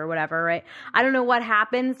meteor or whatever, right? I don't know what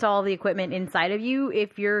happens to all the equipment inside of you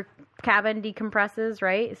if your cabin decompresses,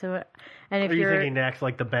 right? So, and if Are you you're thinking next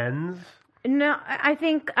like the bends? No,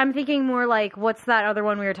 I'm thinking more like what's that other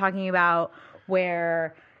one we were talking about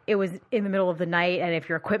where it was in the middle of the night, and if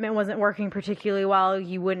your equipment wasn't working particularly well,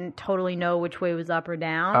 you wouldn't totally know which way was up or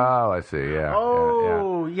down. Oh, I see. Yeah.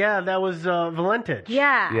 Oh, yeah, that was Valentich.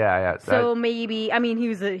 Yeah. Yeah. So maybe, I mean, he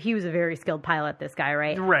was a very skilled pilot, this guy,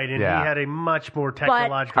 right? Right, and he had a much more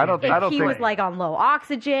technological. But if he was like on low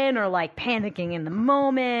oxygen or like panicking in the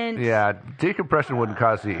moment. Yeah, decompression wouldn't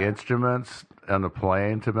cause the instruments on the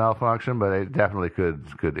plane to malfunction, but it definitely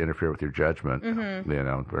could interfere with your judgment,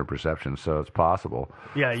 or perception. So it's possible.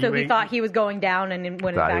 Yeah. So he thought he was going down, and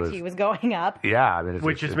when in fact he was going up. Yeah, I mean,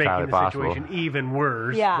 which is it's making the possible. situation even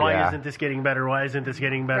worse. Yeah. Why isn't this getting better? Why isn't this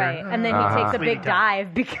getting better? Right, and then he takes a big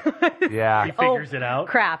dive because he figures it out.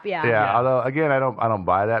 Crap, yeah. Yeah. Although again, I don't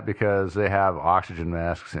buy that because they have oxygen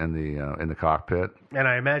masks in the cockpit, and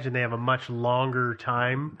I imagine they have a much longer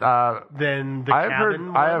time than the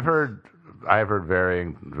cabin. I have heard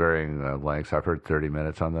varying lengths. I've heard 30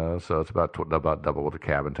 minutes on those, so it's about double what the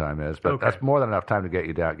cabin time is. But that's more than enough time to get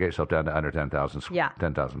yourself down to under 10,000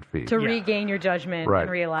 feet to regain your judgment and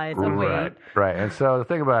realize, oh wait. Right. And so the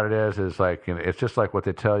thing about it is like it's just like what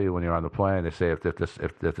they tell you when you're on the plane. They say if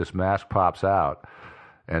this mask pops out,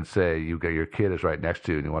 and say you got your kid is right next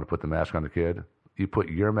to you, and you want to put the mask on the kid, you put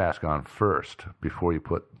your mask on first before you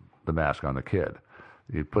put the mask on the kid.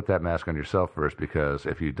 You put that mask on yourself first, because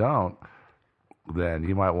if you don't, then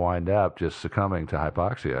you might wind up just succumbing to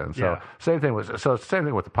hypoxia. And so same thing with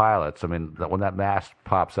the pilots. I mean, when that mask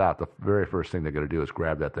pops out, the very first thing they're going to do is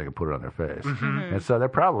grab that thing and put it on their face. Mm-hmm. And so they're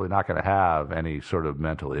probably not going to have any sort of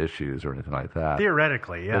mental issues or anything like that.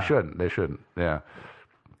 Theoretically, yeah. They shouldn't. Yeah.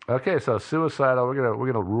 Okay, so suicidal.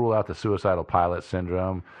 We're gonna rule out the suicidal pilot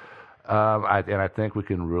syndrome. I think we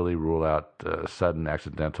can really rule out sudden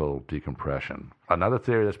accidental decompression. Another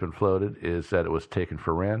theory that's been floated is that it was taken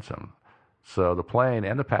for ransom. So the plane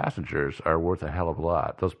and the passengers are worth a hell of a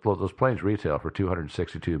lot. Those planes retail for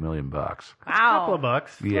 $262 million. Wow. A couple of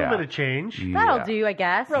bucks. A Yeah. little bit of change. That'll do, I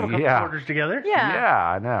guess. Rub a couple quarters together.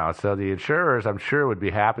 Yeah. I know. So the insurers, I'm sure, would be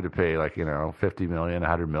happy to pay $50 million,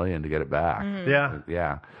 $100 million to get it back.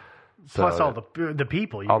 Yeah. So, Plus all the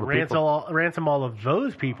people. You all the ransom all of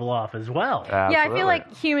those people off as well. Absolutely. Yeah, I feel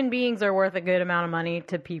like human beings are worth a good amount of money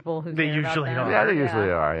to people who They care usually about them. are. Yeah, they usually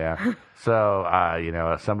are, yeah.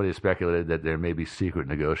 So, somebody speculated that there may be secret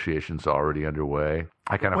negotiations already underway.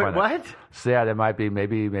 I kind of Wait, find what? So, yeah, there might be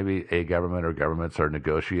maybe a government or governments are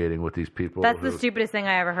negotiating with these people. That's the stupidest thing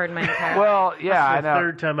I ever heard in my entire life. Well, yeah, I That's know. the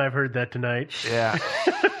third time I've heard that tonight. Yeah.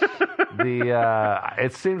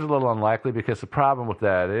 It seems a little unlikely, because the problem with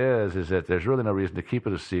that is that there's really no reason to keep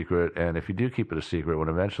it a secret, and if you do keep it a secret, when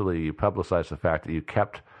eventually you publicize the fact that you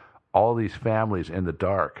kept all these families in the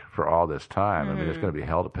dark for all this time, I mean, there's going to be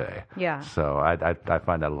hell to pay. Yeah. So I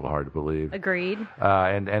find that a little hard to believe. Agreed.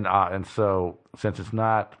 And so since it's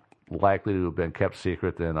not likely to have been kept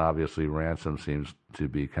secret, then obviously ransom seems to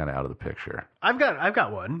be kind of out of the picture. I've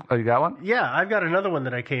got one. Oh, you got one? Yeah, I've got another one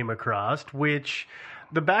that I came across, which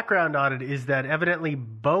the background on it is that evidently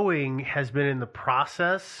Boeing has been in the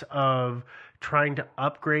process of trying to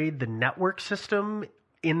upgrade the network system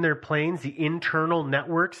in their planes, the internal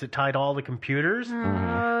networks that tied all the computers.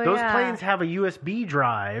 Those planes have a USB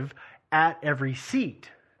drive at every seat.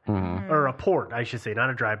 Or a port, I should say, not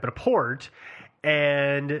a drive, but a port.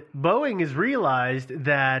 And Boeing has realized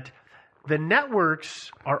that the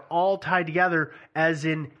networks are all tied together, as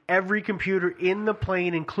in every computer in the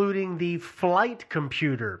plane, including the flight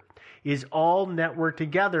computer, is all networked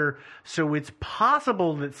together. So it's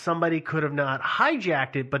possible that somebody could have not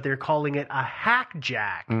hijacked it, but they're calling it a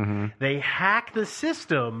hackjack. They hack the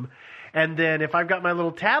system, and then if I've got my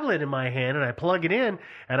little tablet in my hand and I plug it in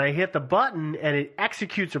and I hit the button and it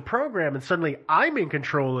executes a program, and suddenly I'm in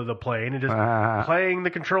control of the plane and just playing the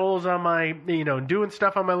controls on my, doing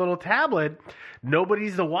stuff on my little tablet,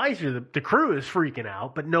 nobody's the wiser. The crew is freaking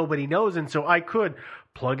out, but nobody knows. And so I could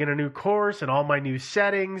plug in a new course and all my new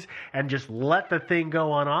settings and just let the thing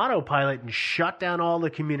go on autopilot and shut down all the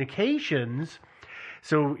communications.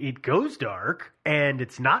 So it goes dark, and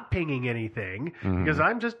it's not pinging anything because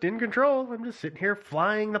I'm just in control. I'm just sitting here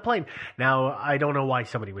flying the plane. Now, I don't know why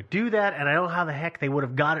somebody would do that, and I don't know how the heck they would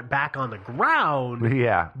have got it back on the ground.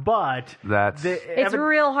 Yeah. But it's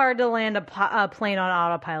real hard to land a plane on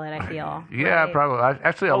autopilot, I feel. Yeah, right? probably.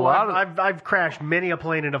 Actually, I've crashed many a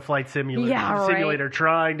plane in a flight simulator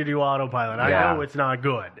trying to do autopilot. I know it's not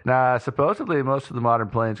good. Now, supposedly, most of the modern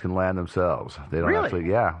planes can land themselves. They don't Really? actually.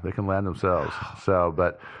 Yeah, they can land themselves. So,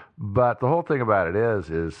 but the whole thing about it is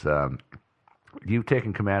you've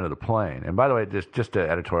taken command of the plane. And by the way, just to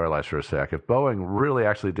editorialize for a sec, if Boeing really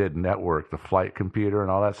actually did network the flight computer and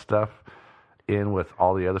all that stuff in with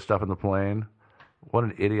all the other stuff in the plane, what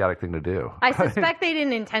an idiotic thing to do. I suspect they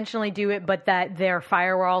didn't intentionally do it, but that their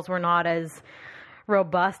firewalls were not as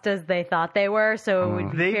robust as they thought they were, so it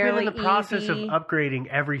would be They've fairly been in the process easy. of upgrading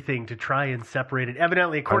everything to try and separate it,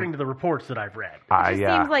 evidently, according to the reports that I've read. It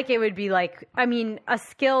just seems like it would be like, I mean, a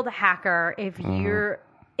skilled hacker, if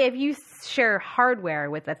you share hardware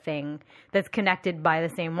with a thing that's connected by the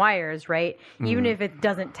same wires, right? Even if it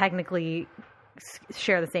doesn't technically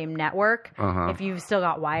share the same network, if you've still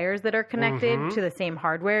got wires that are connected to the same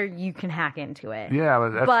hardware, you can hack into it. Yeah,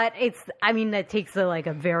 but that takes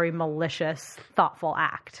a very malicious, thoughtful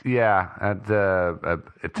act. Yeah, and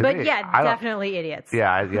definitely idiots.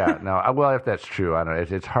 Yeah, no. Well, if that's true, I don't know.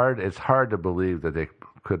 It's hard. It's hard to believe that they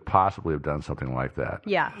could possibly have done something like that.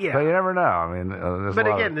 Yeah. But you never know. I mean, but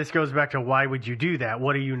again, this goes back to why would you do that?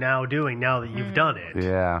 What are you now doing now that you've done it?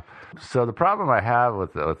 Yeah. So the problem I have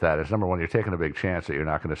with that is, number one, you're taking a big chance that you're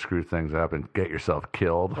not going to screw things up and get yourself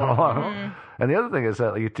killed. And the other thing is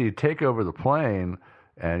that you take over the plane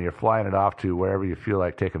and you're flying it off to wherever you feel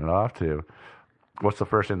like taking it off to. What's the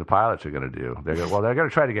first thing the pilots are going to do? They're going to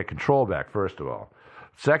try to get control back, first of all.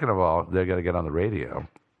 Second of all, they're going to get on the radio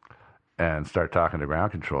and start talking to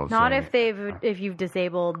ground control. Not if you've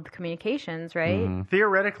disabled communications, right?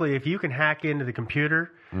 Theoretically, if you can hack into the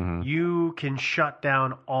computer, you can shut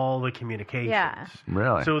down all the communications. Yeah.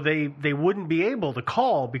 Really? So they wouldn't be able to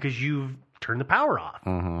call because you've turned the power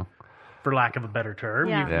off. For lack of a better term.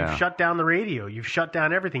 Yeah. You've shut down the radio. You've shut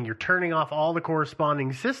down everything. You're turning off all the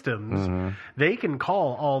corresponding systems. They can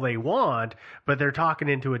call all they want, but they're talking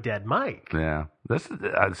into a dead mic. Yeah.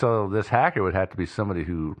 So this hacker would have to be somebody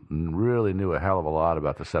who really knew a hell of a lot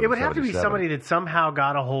about the 777. It would have to be somebody that somehow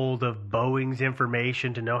got a hold of Boeing's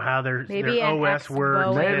information to know how their OS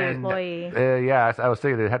works. Yeah, I was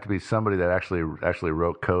thinking it'd have to be somebody that actually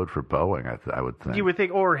wrote code for Boeing. I would think. You would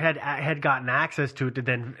think, or had gotten access to it to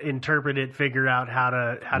then interpret it, figure out how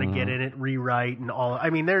to get in it, rewrite, and all. I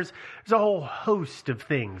mean, there's a whole host of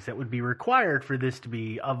things that would be required for this to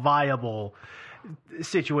be a viable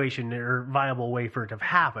situation or viable way for it to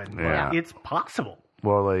happen. Yeah. But it's possible.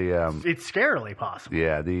 Well, it's scarily possible.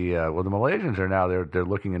 Yeah, the Malaysians are now they're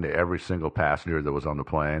looking into every single passenger that was on the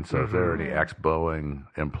plane. So if there are any ex-Boeing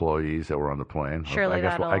employees that were on the plane,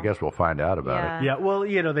 I guess we'll find out about it. Yeah, well,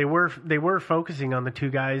 they were focusing on the two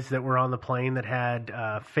guys that were on the plane that had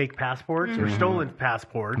fake passports or stolen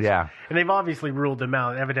passports. Yeah, and they've obviously ruled them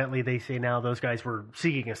out. Evidently, they say now those guys were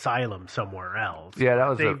seeking asylum somewhere else. Yeah, that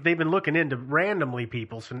was they've been looking into randomly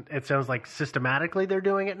people. So it sounds like systematically they're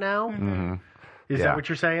doing it now. Is that what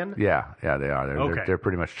you're saying? Yeah, they are. They're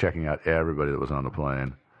pretty much checking out everybody that was on the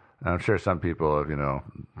plane. And I'm sure some people,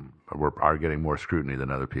 are getting more scrutiny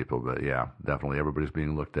than other people, but yeah, definitely everybody's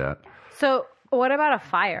being looked at. So, what about a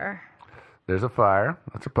fire? There's a fire.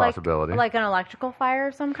 That's a possibility. Like an electrical fire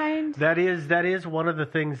of some kind? That is one of the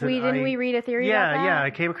things that Didn't we read a theory about that? Yeah, I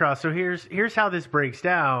came across. So here's how this breaks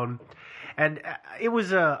down. And it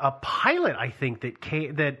was a pilot, I think,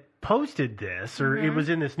 that posted this, or it was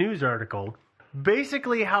in this news article.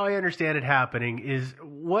 Basically, how I understand it happening is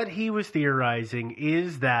what he was theorizing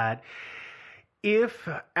is that if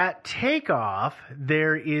at takeoff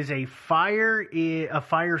there is a fire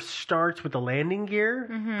starts with the landing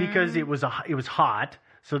gear because it was hot,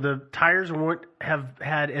 so the tires won't have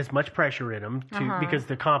had as much pressure in them because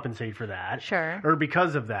to compensate for that, or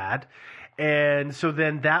because of that. And so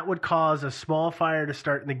then that would cause a small fire to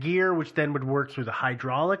start in the gear, which then would work through the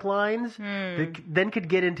hydraulic lines, that then could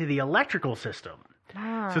get into the electrical system.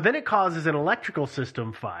 So then it causes an electrical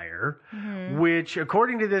system fire, which,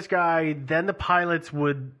 according to this guy, then the pilots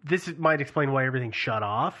this might explain why everything shut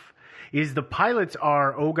off, is the pilots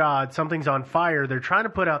are, oh God, something's on fire. They're trying to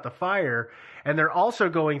put out the fire, and they're also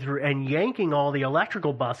going through and yanking all the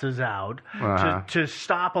electrical buses out to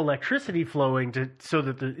stop electricity flowing so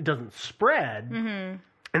that it doesn't spread.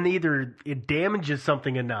 And either it damages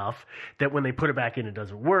something enough that when they put it back in, it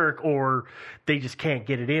doesn't work, or they just can't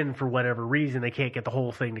get it in for whatever reason. They can't get the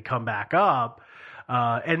whole thing to come back up.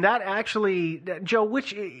 And that actually, Joe,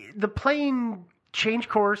 the plane changed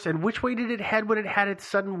course, and which way did it head when it had its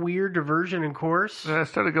sudden weird diversion in course? It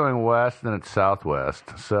started going west, then it's southwest.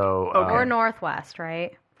 So or northwest,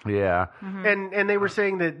 right? Yeah. And they were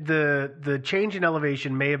saying that the change in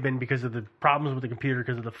elevation may have been because of the problems with the computer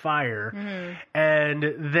because of the fire.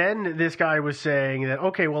 And then this guy was saying that,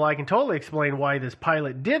 okay, well, I can totally explain why this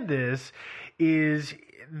pilot did this. He's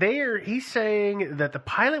saying that the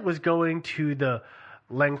pilot was going to the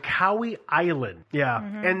Langkawi Island. Yeah.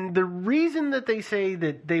 And the reason that they say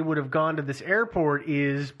that they would have gone to this airport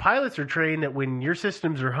is pilots are trained that when your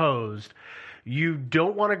systems are hosed, you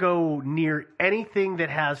don't want to go near anything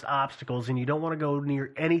that has obstacles, and you don't want to go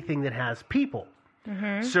near anything that has people.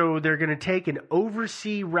 So they're going to take an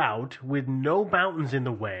oversea route with no mountains in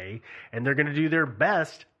the way, and they're going to do their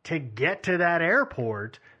best to get to that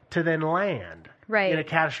airport to then land in a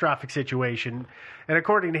catastrophic situation. And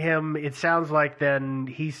according to him, it sounds like then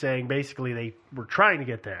he's saying basically they were trying to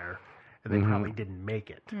get there, and they probably didn't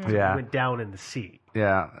make it. So they went down in the sea.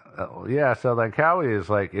 Yeah. So Langkawi is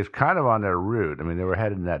it's kind of on their route. I mean, they were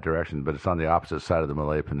headed in that direction, but it's on the opposite side of the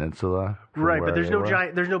Malay Peninsula. Right, but there's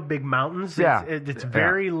no big mountains. Yeah. It's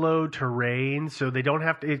very low terrain, so they don't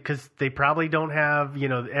have to, because they probably don't have,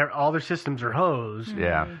 all their systems are hosed.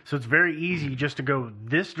 Yeah. So it's very easy just to go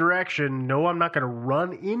this direction. No, I'm not going to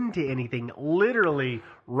run into anything. Literally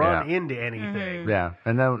run into anything. Yeah.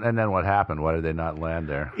 And then what happened? Why did they not land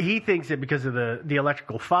there? He thinks that because of the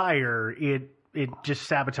electrical fire, it just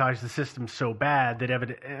sabotaged the system so bad that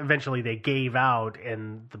eventually they gave out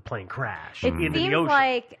and the plane crashed into the ocean.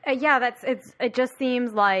 Like, it just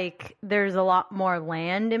seems like there's a lot more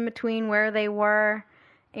land in between where they were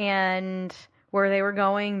and where they were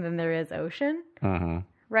going than there is ocean.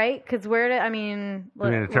 Right? Because we're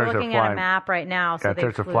looking at a map right now, so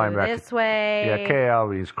they flew this way. Yeah,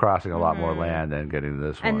 KLV is crossing a lot more land than getting to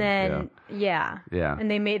this one. And then, and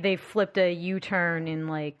they flipped a U-turn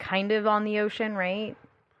in kind of on the ocean, right?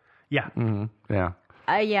 Yeah. Yeah.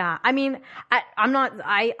 I mean,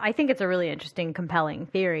 I think it's a really interesting, compelling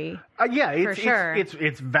theory.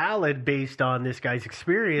 It's valid based on this guy's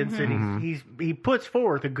experience, and he puts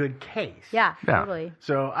forth a good case. Yeah, totally.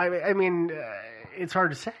 So I mean, it's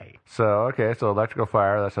hard to say. So electrical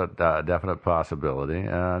fire, that's a definite possibility.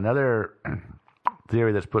 Another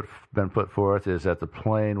theory that's been put forth is that the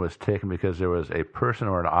plane was taken because there was a person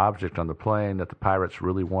or an object on the plane that the pirates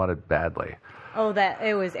really wanted badly. Oh, that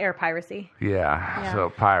it was air piracy. Yeah. So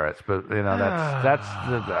pirates, but that's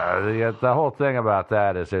the whole thing about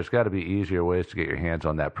that is there's got to be easier ways to get your hands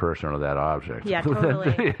on that person or that object. Yeah,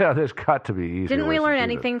 totally. There's got to be easier. Didn't we ways learn to do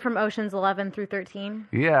anything from Oceans 11 through 13?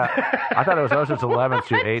 Yeah, I thought it was Oceans 11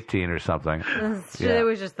 through 18 or something. It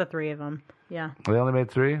was just the three of them. Yeah. They only made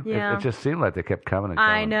 3? Yeah. It just seemed like they kept coming and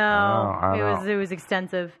coming. I know. It was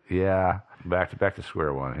extensive. Yeah. Back to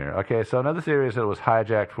square one here. Okay, so another theory is that it was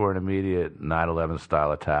hijacked for an immediate 9/11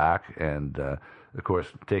 style attack, and of course,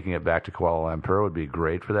 taking it back to Kuala Lumpur would be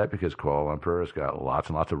great for that because Kuala Lumpur has got lots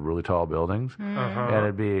and lots of really tall buildings, and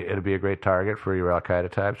it'd be a great target for your Al Qaeda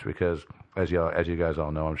types because, as you guys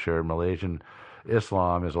all know, I'm sure Malaysian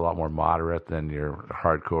Islam is a lot more moderate than your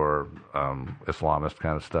hardcore Islamist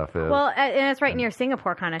kind of stuff is. Well, and it's right near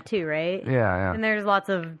Singapore kind of too, right? Yeah. And there's lots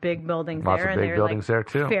of big buildings there. Lots of big buildings there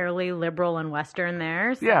too. Fairly liberal and Western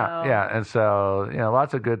there. So. Yeah. And so,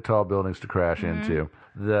 lots of good tall buildings to crash into.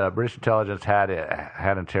 The British intelligence had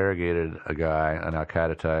interrogated a guy, an Al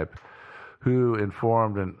Qaeda type, who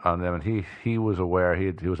informed on them, and he was aware,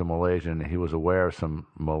 he was a Malaysian, he was aware of some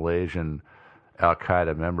Malaysian Al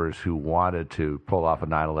Qaeda members who wanted to pull off a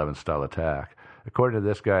 9/11 style attack. According to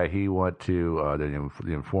this guy, he went to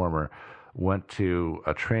the informer went to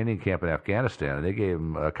a training camp in Afghanistan, and they gave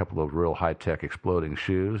him a couple of real high tech exploding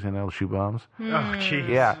shoes, shoe bombs. Oh, jeez.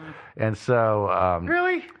 Yeah, and so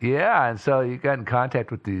really, yeah, and so he got in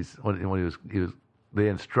contact with these when he was. They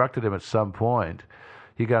instructed him at some point.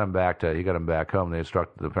 He got him back home.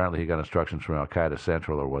 Apparently he got instructions from Al Qaeda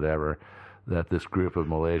Central or whatever, that this group of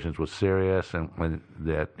Malaysians was serious and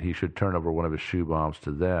that he should turn over one of his shoe bombs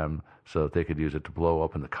to them so that they could use it to blow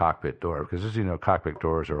open the cockpit door. Because, as you know, cockpit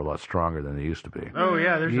doors are a lot stronger than they used to be. Oh,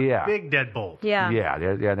 yeah, there's a big deadbolt. Yeah. Yeah,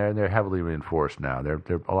 they're heavily reinforced now. They're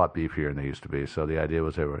a lot beefier than they used to be. So the idea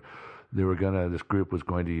was this group was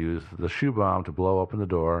going to use the shoe bomb to blow open the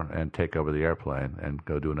door and take over the airplane and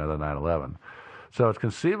go do another 9/11. So it's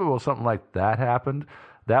conceivable something like that happened.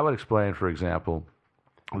 That would explain, for example,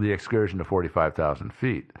 the excursion to 45,000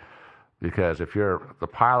 feet, because if you're the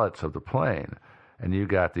pilots of the plane and you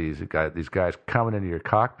got these guys coming into your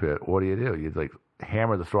cockpit, what do?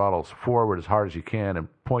 hammer the throttles forward as hard as you can and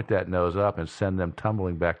point that nose up and send them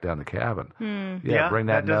tumbling back down the cabin. Yeah, bring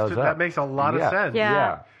that nose up. That makes a lot of sense.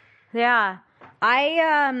 Yeah.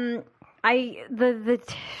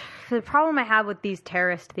 The problem I have with these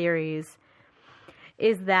terrorist theories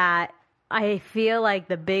is that I feel like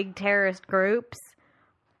the big terrorist groups,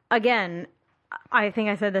 again, I think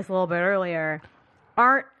I said this a little bit earlier,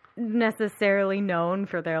 aren't necessarily known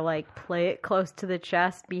for their like play it close to the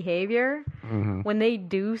chest behavior. When they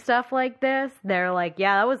do stuff like this, they're like,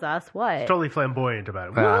 yeah, that was us. What? It's totally flamboyant about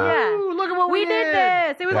it. Yeah. Look at what we did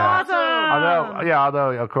this. It was awesome.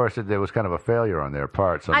 Although of course it was kind of a failure on their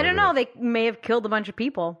part. So I don't know. They may have killed a bunch of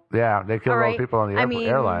people. Yeah, they killed all the people on the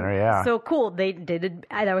airliner. Yeah. So cool. They did.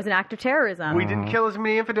 That was an act of terrorism. We didn't kill as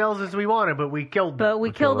many infidels as we wanted, but we killed them. But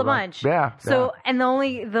we killed a bunch. Yeah. So and the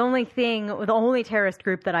only terrorist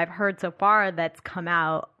group that I've heard so far that's come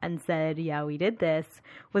out and said, yeah, we did this,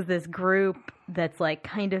 was this group that's like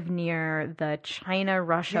kind of near the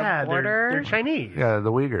China-Russia border. They're Chinese. Yeah,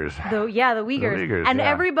 the Uyghurs. The Uyghurs. And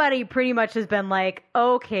everybody pretty much has been like,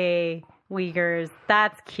 okay, Uyghurs,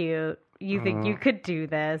 that's cute. You think you could do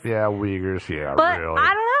this. Yeah, Uyghurs, yeah, but really.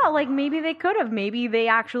 I don't know, like maybe they could have. Maybe they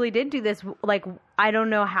actually did do this. Like, I don't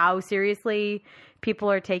know how seriously people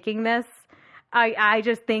are taking this. I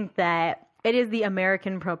just think that it is the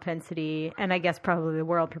American propensity, and I guess probably the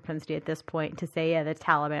world propensity at this point, to say, yeah, the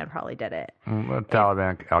Taliban probably did it.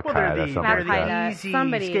 Taliban, Al-Qaeda, they're the easy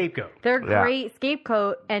scapegoat. They're a great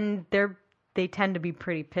scapegoat, and they tend to be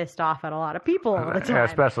pretty pissed off at a lot of people all the time. Yeah,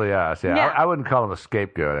 especially us. Yeah, I wouldn't call them a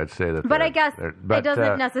scapegoat. I'd say that. But I guess it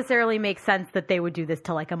doesn't necessarily make sense that they would do this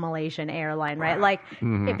to like a Malaysian airline, right? Like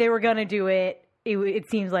if they were going to do it, it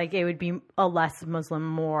seems like it would be a less Muslim,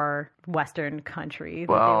 more Western country.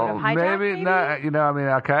 That they would have hijacked, maybe not. I mean,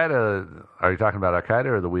 Al-Qaeda. Are you talking about Al-Qaeda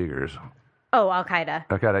or the Uyghurs? Oh, Al-Qaeda.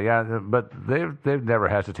 Al-Qaeda, yeah, but they've never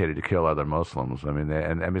hesitated to kill other Muslims. I mean,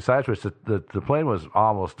 and besides which, the plane was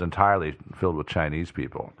almost entirely filled with Chinese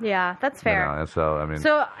people. Yeah, that's fair. And so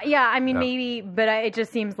I mean, maybe, but it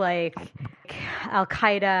just seems like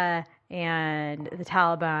Al-Qaeda and the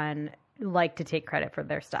Taliban like to take credit for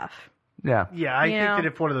their stuff. Yeah. Yeah, I think that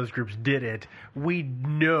if one of those groups did it, we'd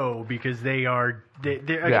know because they are,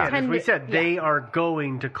 again, as we said, they are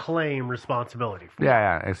going to claim responsibility for it.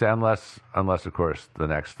 Yeah. Unless of course the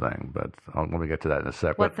next thing. But let me get to that in a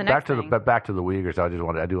sec. What's the next thing? Back to the Uyghurs. I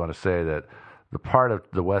do want to say that the part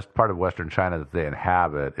of Western China that they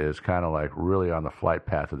inhabit is kind of like really on the flight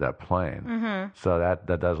path of that plane. So that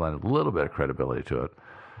does lend a little bit of credibility to it.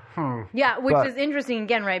 Yeah, which is interesting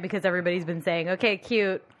again, right? Because everybody's been saying, okay,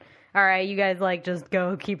 cute. All right, you guys just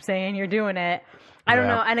go keep saying you're doing it. I don't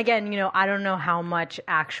know. And again, I don't know how much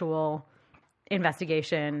actual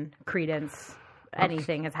investigation, credence,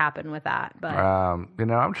 anything has happened with that. But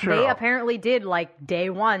I'm sure they apparently did day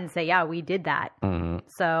one say, yeah, we did that.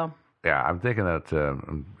 So yeah, I'm thinking that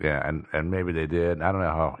and maybe they did. I don't know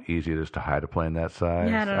how easy it is to hide a plane that size.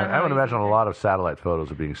 Yeah, I don't know. I would imagine a lot of satellite photos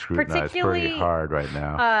are being scrutinized pretty hard right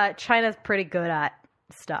now. China's pretty good at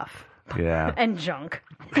stuff. Yeah. And junk.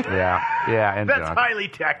 Yeah, and that's junk. highly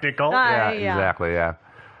technical. Exactly. Yeah.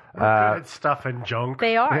 We're good at stuff and junk.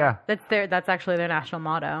 They are. Yeah. That's actually their national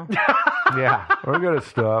motto. Yeah, we're good at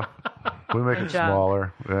stuff. We make it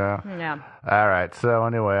smaller. Yeah. All right. So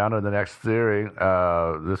anyway, on to the next theory.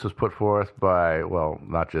 This was put forth by,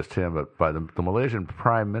 not just him, but by the Malaysian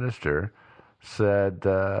Prime Minister, said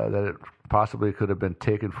that it possibly could have been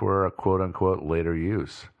taken for a quote unquote later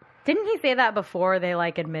use. Didn't he say that before they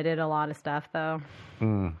admitted a lot of stuff though?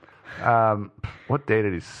 What day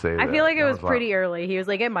did he say that? I feel like it was pretty early. He was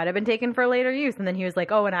like, it might have been taken for later use, and then he was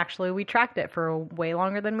like, oh, and actually we tracked it for way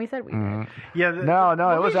longer than we said we did. Yeah,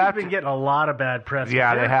 it was after. Been getting a lot of bad press.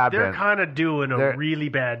 Yeah, they have been. They're kind of doing a really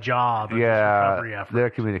bad job of this recovery effort.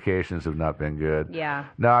 Their communications have not been good. Yeah.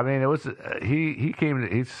 No, I mean it was. He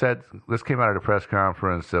said this came out at a press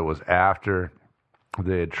conference that was after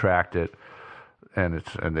they had tracked it. And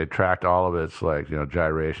they tracked all of its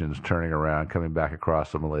gyrations, turning around, coming back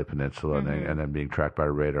across the Malay Peninsula, and then being tracked by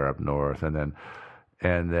radar up north, and then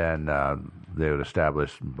they would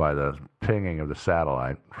establish by the pinging of the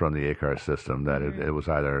satellite from the ACAR system that it was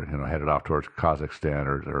either headed off towards Kazakhstan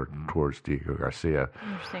or towards Diego Garcia.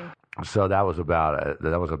 Interesting. So that was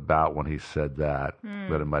about when he said that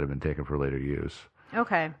it might have been taken for later use.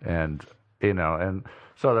 Okay. And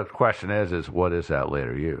so the question is what is that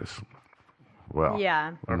later use? Well,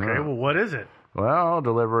 yeah. Okay, well, what is it? Well,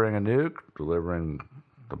 delivering a nuke, delivering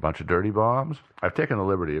a bunch of dirty bombs. I've taken the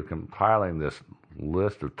liberty of compiling this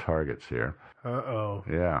list of targets here. Uh-oh.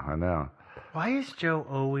 Yeah, I know. Why is Joe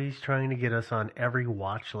always trying to get us on every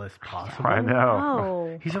watch list possible? I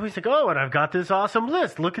know. He's always like, oh, and I've got this awesome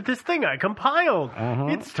list. Look at this thing I compiled.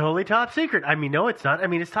 It's totally top secret. I mean, no, it's not. I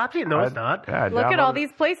mean, it's top secret. No, it's not. Yeah, Look at all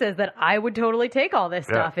these places that I would totally take all this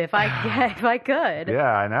stuff if I could.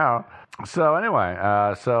 Yeah, I know. So anyway,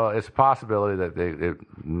 so it's a possibility that it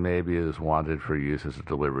maybe is wanted for use as a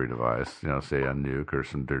delivery device, say a nuke or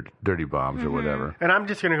some dirty bombs or whatever. And I'm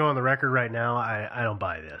just going to go on the record right now. I don't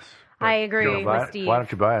buy this. I agree with Steve. Why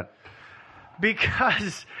don't you buy it?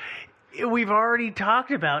 Because we've already talked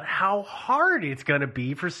about how hard it's going to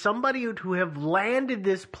be for somebody to have landed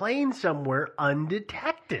this plane somewhere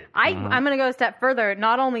undetected. I'm going to go a step further.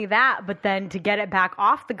 Not only that, but then to get it back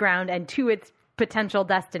off the ground and to its potential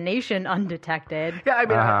destination undetected. Yeah, I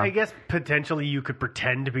mean, I guess potentially you could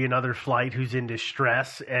pretend to be another flight who's in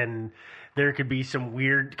distress and there could be some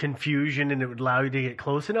weird confusion and it would allow you to get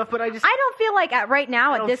close enough, but I don't feel like right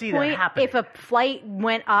now at this point, if a flight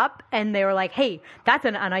went up and they were like, hey, that's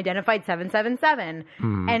an unidentified 777,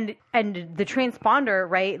 and the transponder,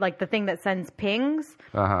 right, like the thing that sends pings,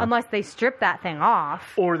 unless they strip that thing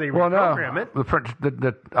off. Or they reprogram it.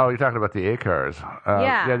 You're talking about the ACARs.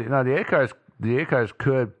 The ACARs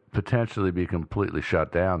could potentially be completely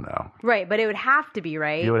shut down, though. Right, but it would have to be,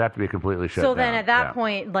 right? It would have to be completely shut down. So then at that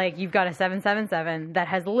point, like, you've got a 777 that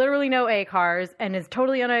has literally no ACARs and is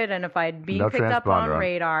totally unidentified, being picked up on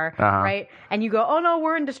radar, right? And you go, oh, no,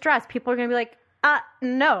 we're in distress. People are going to be like,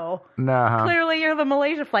 no. Clearly, you're the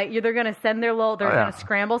Malaysia flight. They're going to send they're going to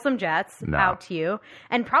scramble some jets out to you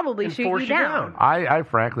and probably shoot you down. I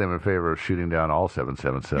frankly am in favor of shooting down all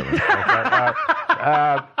 777s.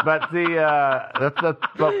 But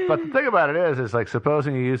the thing about it is like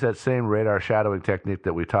supposing you use that same radar shadowing technique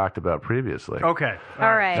that we talked about previously. Okay.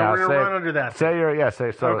 All right. So we're going to run under that.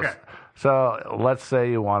 So let's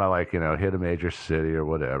say you want to hit a major city or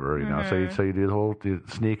whatever, So you do the whole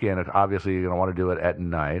sneak in. Obviously, you're going to want to do it at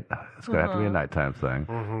night. It's going to have to be a nighttime thing.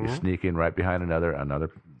 You sneak in right behind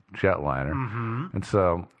another jetliner, and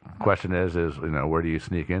so question is where do you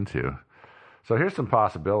sneak into? So here's some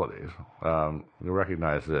possibilities. You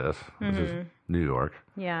recognize this. This is New York.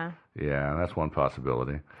 Yeah. Yeah, that's one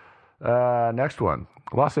possibility. Next one,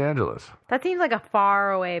 Los Angeles. That seems like a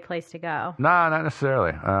far away place to go. No, not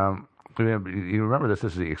necessarily. You remember this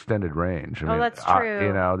is the extended range. That's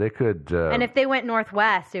true. They could. And if they went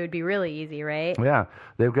northwest, it would be really easy, right? Yeah,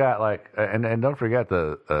 they've got and don't forget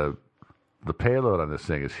the payload on this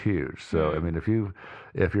thing is huge. So I mean,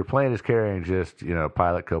 if your plane is carrying just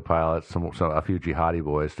pilot, co-pilot, a few jihadi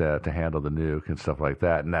boys to handle the nuke and stuff like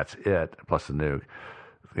that, and that's it plus the nuke.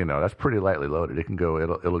 That's pretty lightly loaded. It can go.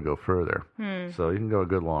 It'll go further. So you can go a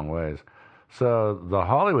good long ways. So the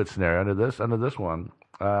Hollywood scenario under this one.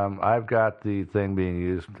 I've got the thing being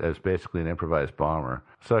used as basically an improvised bomber.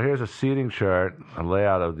 So here's a seating chart, a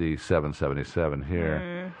layout of the 777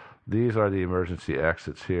 here. These are the emergency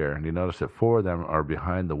exits here. And you notice that 4 of them are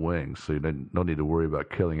behind the wings, so you don't need to worry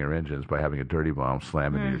about killing your engines by having a dirty bomb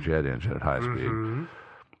slam into your jet engine at high speed.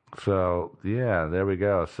 So, yeah, there we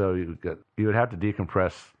go. So you would have to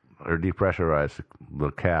decompress or depressurize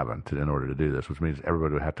the cabin in order to do this, which means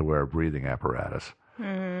everybody would have to wear a breathing apparatus.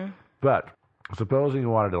 But supposing you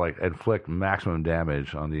wanted to inflict maximum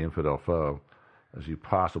damage on the infidel foe, as you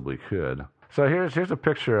possibly could. So here's a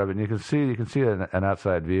picture of it. And you can see an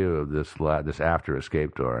outside view of this after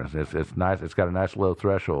escape door. It's nice. It's got a nice low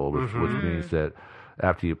threshold, which means that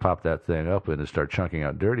after you pop that thing open and start chunking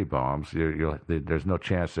out dirty bombs, there's no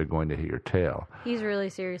chance they're going to hit your tail. He's really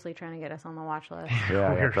seriously trying to get us on the watch list.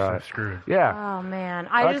 Yeah, we're so screwed. Yeah. Oh man,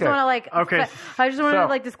 I just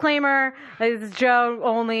want to disclaimer. This is Joe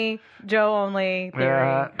only theory.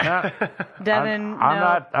 Yeah, Devin,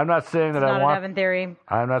 I'm not saying that I want. Devin theory.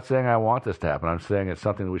 I'm not saying I want this to happen. I'm saying it's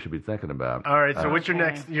something that we should be thinking about. All right. So what's your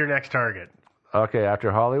next target? Okay,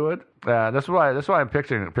 after Hollywood, that's why I'm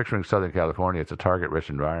picturing Southern California. It's a target-rich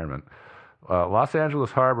environment. Los Angeles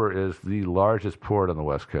Harbor is the largest port on the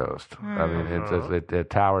West Coast. I mean, it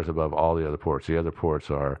towers above all the other ports. The other ports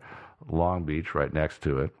are Long Beach, right next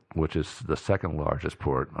to it, which is the second largest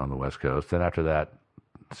port on the West Coast. Then after that,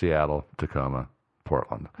 Seattle, Tacoma,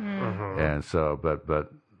 Portland, and so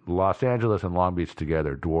but Los Angeles and Long Beach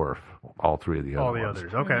together dwarf all 3 of the other ones. All the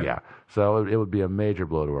others, okay. Yeah, so it would be a major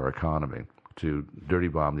blow to our economy to dirty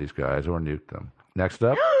bomb these guys or nuke them. Next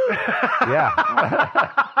up,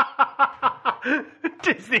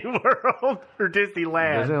 Disney World or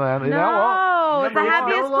Disneyland? Disneyland. No, it's the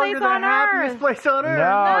happiest place on earth.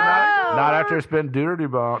 No, not after it's been dirty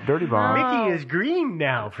bomb. Mickey is green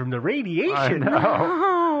now from the radiation. I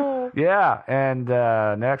know. Yeah, and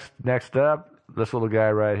next up, this little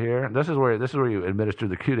guy right here. This is where you administer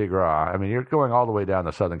the coup de grace. I mean, you're going all the way down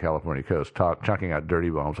the Southern California coast, chunking out dirty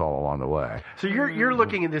bombs all along the way. So you're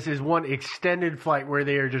looking at this as one extended flight where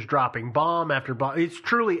they are just dropping bomb after bomb. It's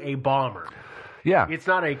truly a bomber. Yeah, it's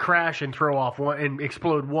not a crash and throw off one and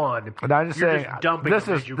explode one. And I'm just saying, dumping this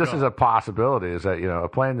is a possibility. Is that a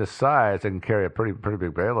plane this size that can carry a pretty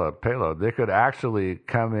big payload? They could actually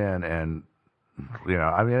come in and.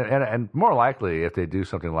 And more likely, if they do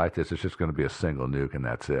something like this, it's just going to be a single nuke and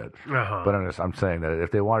that's it. Uh-huh. But I'm saying that if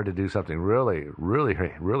they wanted to do something really, really,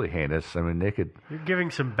 really heinous, I mean, they could. You're giving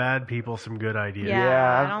some bad people some good ideas.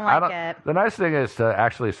 Yeah, I don't like it. The nice thing is,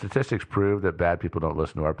 actually, statistics prove that bad people don't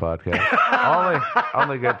listen to our podcast.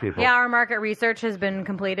 only good people. Yeah, our market research has been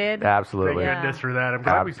completed. Absolutely. Thank goodness for that. I'm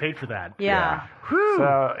glad we paid for that. Yeah.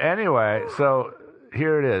 So anyway,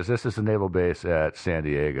 here it is. This is the naval base at San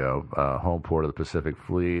Diego, home port of the Pacific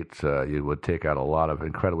Fleet. You would take out a lot of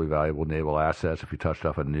incredibly valuable naval assets if you touched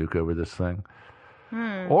off a nuke over this thing.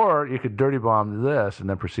 Or you could dirty bomb this and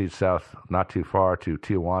then proceed south not too far to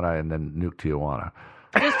Tijuana and then nuke Tijuana.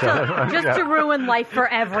 Just to ruin life for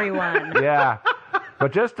everyone. Yeah.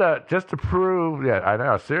 But just to prove, I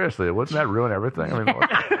know, seriously, wouldn't that ruin everything? I mean,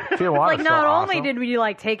 Tijuana. Not only did we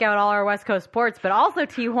take out all our West Coast ports, but also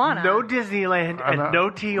Tijuana. No Disneyland and no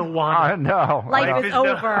Tijuana. I know. Life is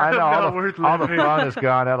over. I know. All the fun is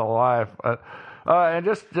gone out of life. And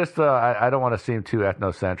I don't want to seem too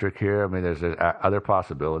ethnocentric here. I mean, there's other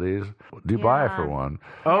possibilities. Dubai, for one.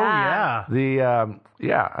 Oh,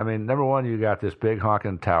 yeah. I mean, number one, you got this big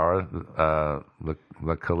honking tower, the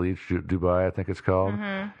Khalid Dubai, I think it's called.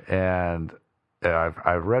 Mm-hmm. And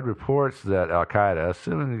I've read reports that Al-Qaeda,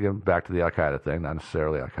 assuming, again, back to the Al-Qaeda thing, not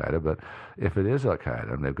necessarily Al-Qaeda, but if it is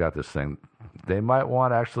Al-Qaeda and they've got this thing, they might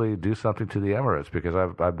want to actually do something to the Emirates, because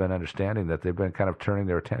I've been understanding that they've been kind of turning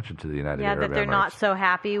their attention to the United Arab Emirates. Yeah, that they're not so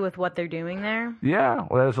happy with what they're doing there. Yeah,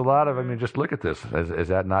 well, there's a lot of, just look at this. Is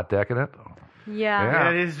that not decadent?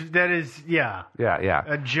 Yeah. That is, yeah. Yeah.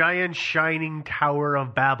 A giant shining Tower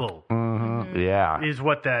of Babel. Mm-hmm. Yeah. Is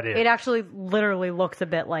what that is. It actually literally looks a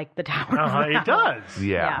bit like the Tower of Babel. It does.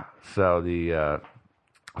 Yeah. So there's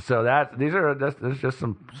just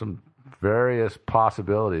some various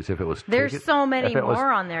possibilities. If it was, there's so many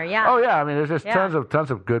more on there. Yeah. Oh yeah. I mean, there's just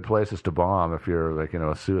tons of good places to bomb if you're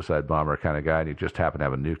a suicide bomber kind of guy and you just happen to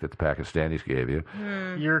have a nuke that the Pakistanis gave you.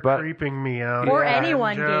 You're creeping me out. Or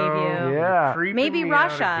anyone gave you. Yeah. Maybe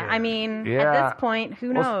Russia. I mean, at this point,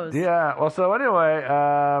 who knows? Yeah. Well, so anyway,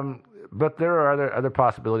 but there are other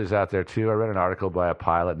possibilities out there too. I read an article by a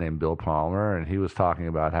pilot named Bill Palmer, and he was talking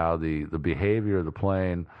about how the behavior of the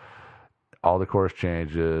plane, all the course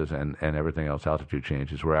changes and everything else, altitude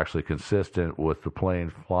changes, were actually consistent with the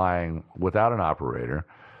plane flying without an operator.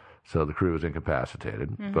 So the crew was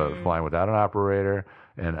incapacitated, but flying without an operator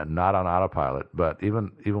and not on autopilot. But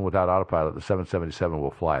even without autopilot, the 777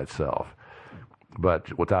 will fly itself.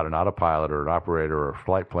 But without an autopilot or an operator or a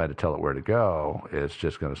flight plan to tell it where to go, it's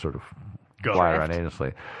just going to sort of fly around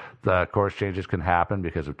aimlessly. The course changes can happen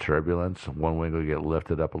because of turbulence. One wing will get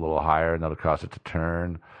lifted up a little higher, and that'll cause it to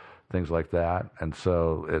turn. Things like that. And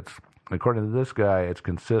so it's, according to this guy, it's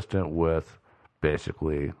consistent with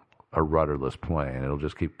basically a rudderless plane. It'll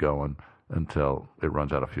just keep going until it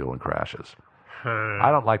runs out of fuel and crashes. I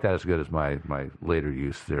don't like that as good as my later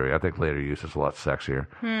use theory. I think later use is a lot sexier.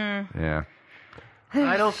 Yeah.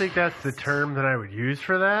 I don't think that's the term that I would use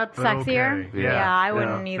for that. But sexier? Okay. Yeah, I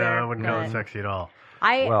wouldn't either. No, I wouldn't call it sexy at all.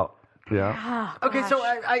 Yeah. Oh, okay, so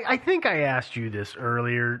I think I asked you this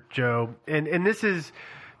earlier, Joe, and this is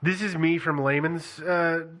me from layman's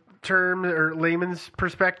term or layman's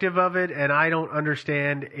perspective of it, and I don't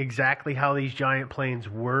understand exactly how these giant planes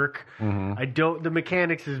work. The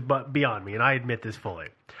mechanics is beyond me, and I admit this fully.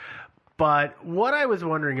 But what I was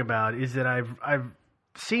wondering about is that I've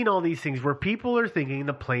seen all these things where people are thinking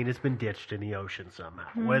the plane has been ditched in the ocean somehow,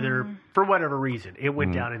 whether for whatever reason it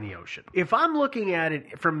went down in the ocean. If I'm looking at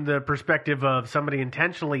it from the perspective of somebody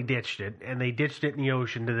intentionally ditched it, and they ditched it in the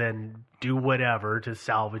ocean to then do whatever to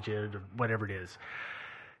salvage it or whatever it is,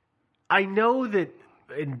 I know that,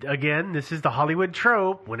 and again, this is the Hollywood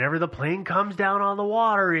trope. Whenever the plane comes down on the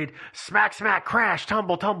water, it smack, smack, crash,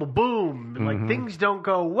 tumble, tumble, boom. Like, things don't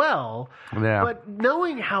go well. Yeah. But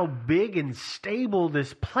knowing how big and stable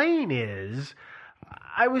this plane is,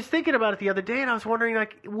 I was thinking about it the other day, and I was wondering,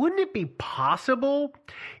 like, wouldn't it be possible,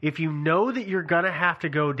 if you know that you're going to have to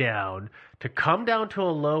go down, to come down to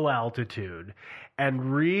a low altitude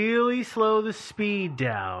and really slow the speed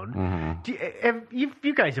down.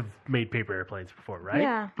 You guys have made paper airplanes before, right?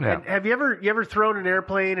 Yeah. And have you ever thrown an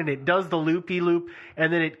airplane and it does the loop-de-loop,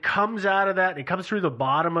 and then it comes out of that, and it comes through the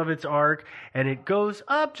bottom of its arc, and it goes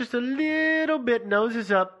up just a little bit,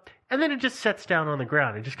 noses up, and then it just sets down on the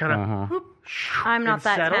ground. It just kind of I'm not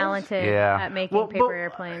that settles. talented at making paper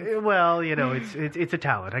airplanes. Well, it's a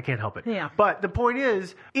talent. I can't help it. Yeah. But the point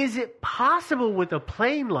is it possible with a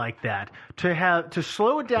plane like that to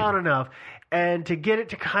slow it down enough and to get it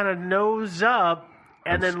to kind of nose up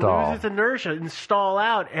and then lose its inertia and stall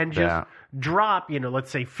out and just drop,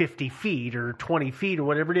 let's say 50 feet or 20 feet or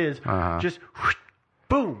whatever it is, just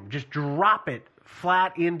boom, just drop it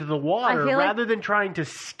flat into the water rather than trying to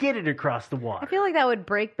skid it across the water. I feel like that would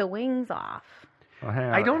break the wings off. Well, hang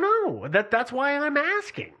on. I don't know. That's why I'm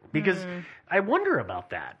asking, because I wonder about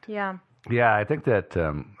that. Yeah. Yeah, I think that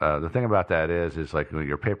the thing about that is like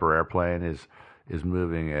your paper airplane is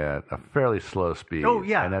moving at a fairly slow speed. Oh,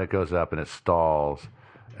 yeah. And then it goes up and it stalls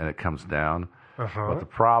and it comes down. But the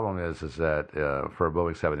problem is that for a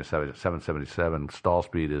Boeing 777, stall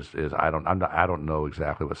speed is I don't know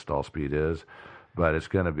exactly what stall speed is, but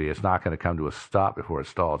it's not going to come to a stop before it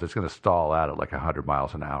stalls. It's going to stall out at like 100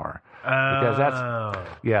 miles an hour. Because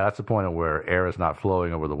that's the point of where air is not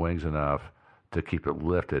flowing over the wings enough to keep it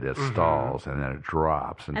lifted. It stalls and then it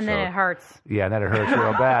drops, and then it hurts. Yeah, and then it hurts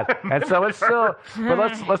real bad. And so it's still. But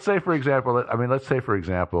let's say for example,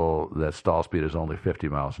 that stall speed is only 50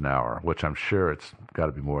 miles an hour, which I'm sure it's got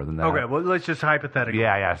to be more than that. Okay, well let's just hypothetically.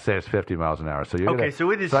 Yeah. Say it's 50 miles an hour. So you're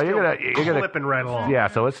so it is still clipping right along. Yeah,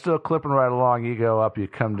 so it's still clipping right along. You go up, you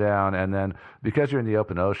come down, and then because you're in the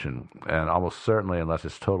open ocean, and almost certainly, unless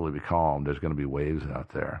it's totally becalmed, there's going to be waves out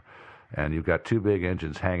there. And you've got two big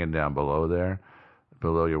engines hanging down below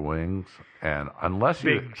your wings, and unless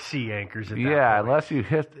you big sea anchors at that point. Unless you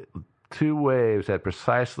hit two waves at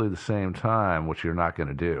precisely the same time, which you're not going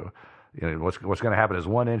to do. What's going to happen is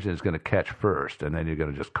one engine is going to catch first, and then you're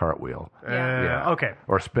going to just cartwheel. Okay.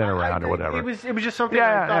 Or spin around or whatever. It was just something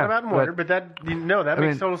I thought about and wondered, but that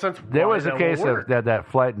makes total sense. There was a case of that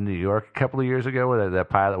flight in New York a couple of years ago where that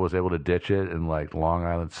pilot was able to ditch it in like Long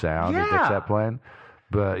Island Sound and ditch that plane.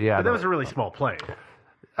 But that was a really small plane.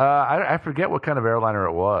 I forget what kind of airliner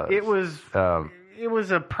it was. It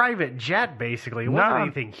was a private jet, basically. It wasn't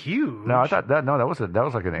anything huge. No, I thought that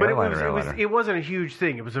was like an airliner. It wasn't a huge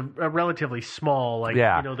thing. It was a relatively small,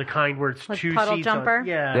 the kind where it's like two puddle seats. Jumper?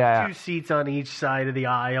 Two seats on each side of the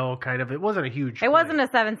aisle, kind of. It wasn't a huge. It wasn't a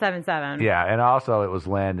 777. Yeah, and also it was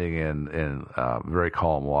landing in very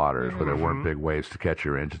calm waters where there weren't big waves to catch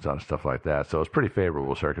your engines on and stuff like that. So it was pretty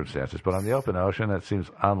favorable circumstances. But on the open ocean, it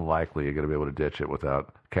seems unlikely you're going to be able to ditch it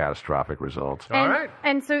without catastrophic results. All right.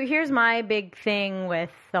 And so here's my big thing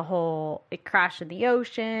with the whole, it crashed in the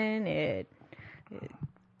ocean, it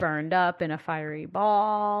burned up in a fiery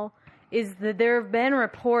ball, is that there have been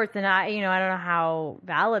reports, and I don't know how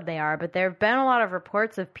valid they are, but there have been a lot of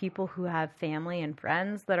reports of people who have family and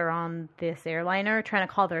friends that are on this airliner trying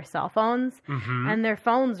to call their cell phones, and their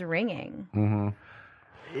phone's ringing.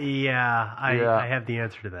 Yeah, I have the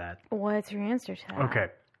answer to that. What's your answer to that? Okay.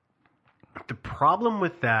 The problem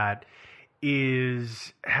with that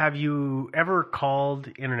is, have you ever called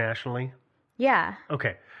internationally? Yeah.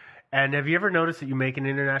 Okay. And have you ever noticed that you make an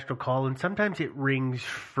international call and sometimes it rings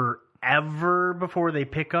forever before they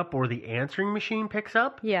pick up or the answering machine picks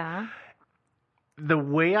up? Yeah. The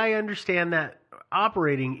way I understand that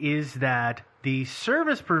operating is that the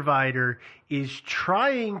service provider is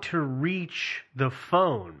trying to reach the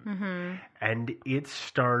phone and it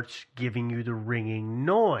starts giving you the ringing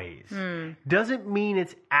noise. Doesn't mean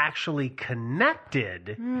it's actually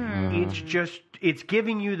connected. It's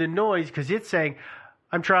giving you the noise because it's saying,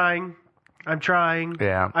 I'm trying. I'm trying.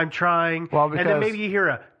 Well, and then maybe you hear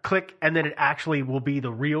a click, and then it actually will be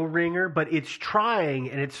the real ringer, but it's trying,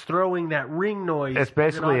 and it's throwing that ring noise. It's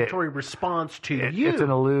basically an auditory response to you. It's an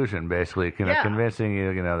illusion, basically, convincing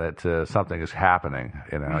you, that something is happening,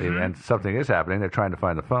 and something is happening. They're trying to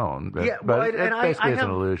find the phone, but, it's an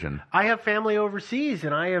illusion. I have family overseas,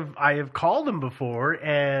 and I have called them before,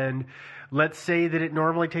 and let's say that it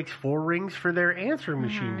normally takes 4 rings for their answering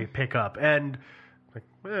machine to pick up, and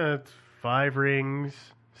it's 5 rings,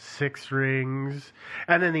 6 rings,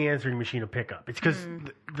 and then the answering machine will pick up. It's because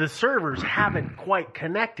the servers haven't quite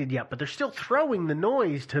connected yet, but they're still throwing the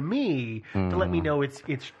noise to me to let me know it's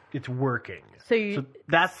working. So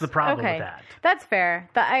that's the problem with that. That's fair.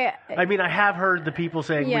 I have heard the people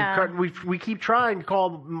saying we keep trying to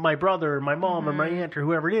call my brother, or my mom, or my aunt, or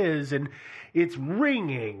whoever it is, and it's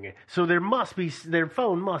ringing. So their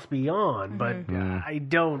phone must be on, but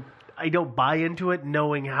I don't buy into it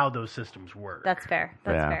knowing how those systems work. That's fair.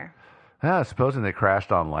 That's fair. Yeah, supposing they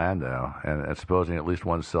crashed on land, though, and supposing at least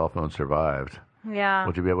one cell phone survived. Yeah.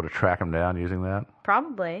 Would you be able to track them down using that?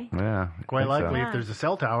 Probably. Yeah. Quite likely so. if there's a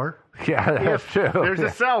cell tower. Yeah, that's true. There's a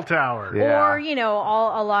cell tower. Yeah. Or,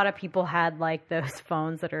 a lot of people had like those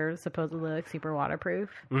phones that are supposedly like super waterproof.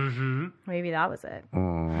 Mm-hmm. Maybe that was it.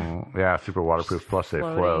 Yeah, super waterproof, plus they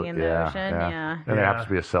float. in the ocean, yeah. And there happens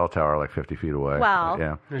to be a cell tower like 50 feet away. Well,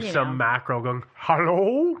 yeah. There's some macro going,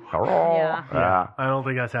 hello? Hello? Yeah. I don't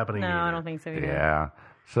think that's happening No, either. I don't think so either. Yeah.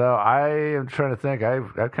 So I am trying to think.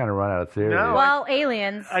 I've kind of run out of theory. No, Well,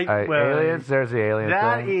 aliens. Aliens, there's the alien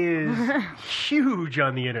That thing. is huge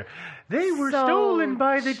on the internet. They were So stolen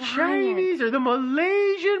by the Chinese or the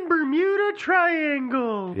Malaysian Bermuda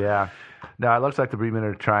Triangle. Yeah. No, it looks like the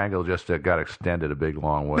Bermuda Triangle just got extended a big,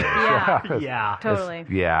 long way. Yeah. Yeah. Totally.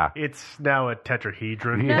 Yeah. It's now a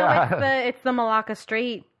tetrahedron. No, Yeah. it's the Malacca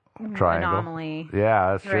Strait Triangle. anomaly.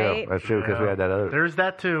 Yeah, that's true. Right? That's true because we had that other. There's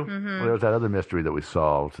that too. Mm-hmm. There was that other mystery that we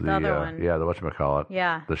solved. The other one. Yeah, the whatchamacallit.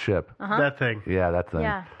 Yeah. The ship. Uh-huh. That thing. Yeah, that thing.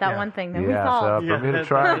 Yeah, that one thing that we Yeah, solved. so Bermuda that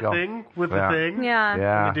Triangle. thing with Yeah. the thing. Yeah.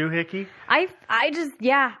 Yeah. The doohickey. I just,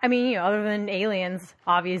 I mean, other than aliens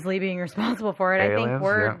obviously being responsible for it, I think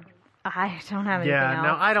Aliens, I don't have anything Yeah, else.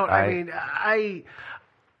 no, I don't. I mean,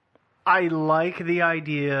 I like the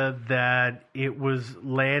idea that it was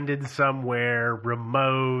landed somewhere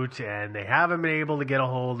remote and they haven't been able to get a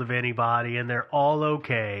hold of anybody and they're all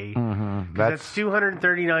okay. Mm-hmm. That's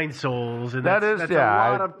 239 souls, and That that's is- a yeah,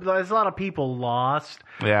 lot of there's a lot of people lost.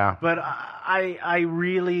 Yeah. But I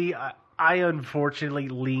really, I unfortunately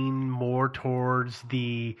lean more towards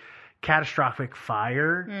the catastrophic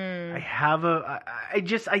fire.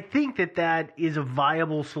 I think that is a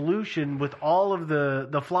viable solution with all of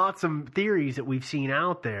the flotsam theories that we've seen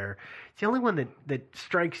out there. It's the only one that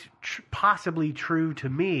strikes possibly true to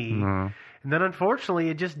me. Mm-hmm. And then unfortunately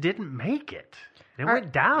it just didn't make it. It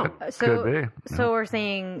went down. So, Could be. So we're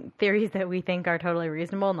saying theories that we think are totally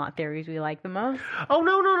reasonable, not theories we like the most. Oh,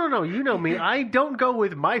 no. You know me. I don't go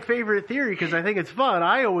with my favorite theory because I think it's fun.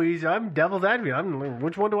 I'm devil's advocate.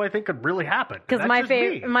 Which one do I think could really happen? Because That's my just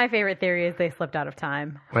me. my favorite theory is they slipped out of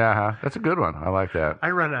time. Yeah, that's a good one. I like that.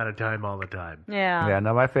 I run out of time all the time. Yeah. Yeah,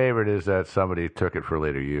 no, my favorite is that somebody took it for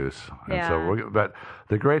later use. And Yeah. so but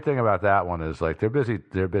the great thing about that one is like they're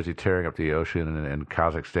busy tearing up the ocean in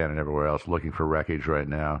Kazakhstan and everywhere else looking for wreckage right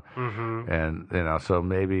now. Mm-hmm. And so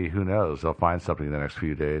maybe, who knows, they'll find something in the next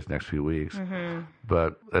few days, next few weeks. Mm-hmm.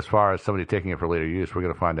 But as far as somebody taking it for later use, we're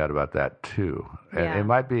going to find out about that too. And Yeah. it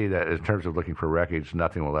might be that in terms of looking for wreckage,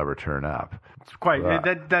 nothing will ever turn up. It's quite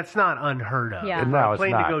that's not unheard of. Yeah. For No, a it's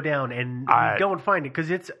plane not. to go down and go and find it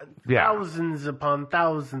because it's Yeah. thousands upon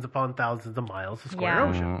thousands upon thousands of miles of square Yeah.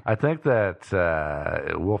 ocean. I think that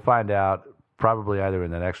we'll find out probably either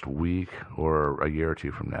in the next week or a year or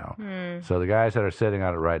two from now. So the guys that are sitting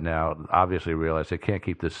on it right now obviously realize they can't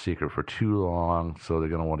keep this secret for too long, so they're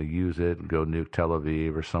going to want to use it and go nuke Tel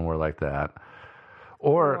Aviv or somewhere like that.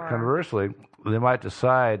 Or conversely, they might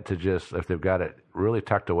decide to just, if they've got it really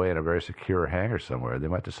tucked away in a very secure hangar somewhere, they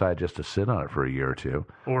might decide just to sit on it for a year or two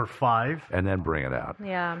Or 5. and then bring it out.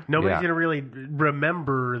 Yeah. Nobody's Yeah. going to really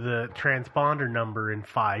remember the transponder number in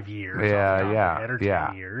 5 years. off the top of their Yeah, head, or yeah.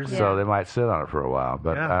 10 years. So they might sit on it for a while.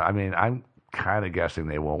 But, Yeah. I mean, I'm kind of guessing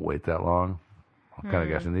they won't wait that long. I'm kind of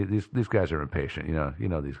guessing. These guys are impatient. You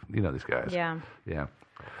know these guys. Yeah. Yeah.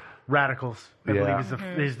 Radicals, I Yeah.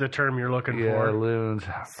 believe is the term you're looking Yeah, for. loons.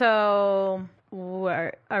 So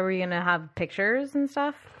are we going to have pictures and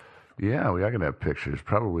stuff? Yeah, we are going to have pictures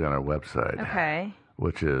probably on our website, Okay.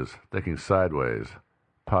 which is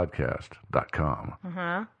thinkingsidewayspodcast.com.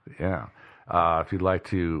 Uh-huh. Yeah. If you'd like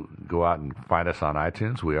to go out and find us on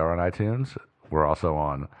iTunes, we are on iTunes. We're also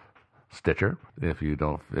on Stitcher. If you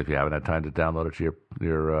haven't had time to download it to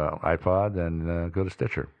your iPod, then go to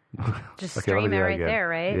Stitcher. Just Okay, let me stream do it that right again. there,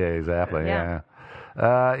 right? Yeah, exactly. Yeah.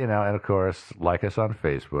 And of course, like us on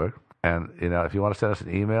Facebook. And, if you want to send us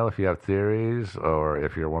an email, if you have theories, or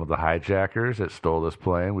if you're one of the hijackers that stole this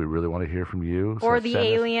plane, we really want to hear from you. Or So the send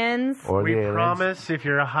us- aliens. Or We the aliens. promise if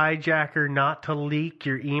you're a hijacker not to leak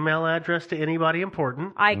your email address to anybody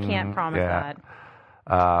important. I can't promise yeah.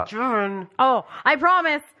 that. John. Oh, I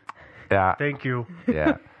promise. Yeah. Thank you.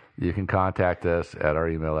 Yeah. You can contact us at our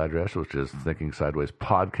email address, which is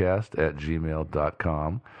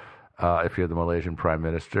thinkingsidewayspodcast@gmail.com. If you're the Malaysian Prime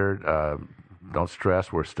Minister, don't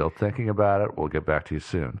stress. We're still thinking about it. We'll get back to you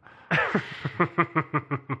soon.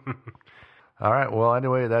 All right. Well,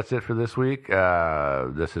 anyway, that's it for this week.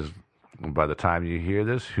 This is, by the time you hear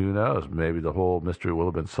this, who knows? Maybe the whole mystery will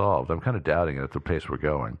have been solved. I'm kind of doubting it at the pace we're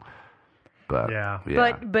going. But yeah.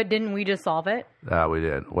 But didn't we just solve it? We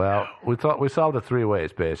did. Well, we thought we solved it 3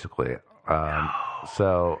 ways basically.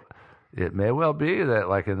 So it may well be that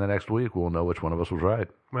like in the next week we'll know which one of us was right.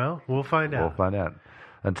 Well, we'll find out. We'll find out.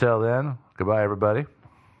 Until then, goodbye everybody.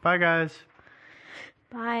 Bye guys.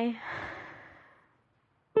 Bye.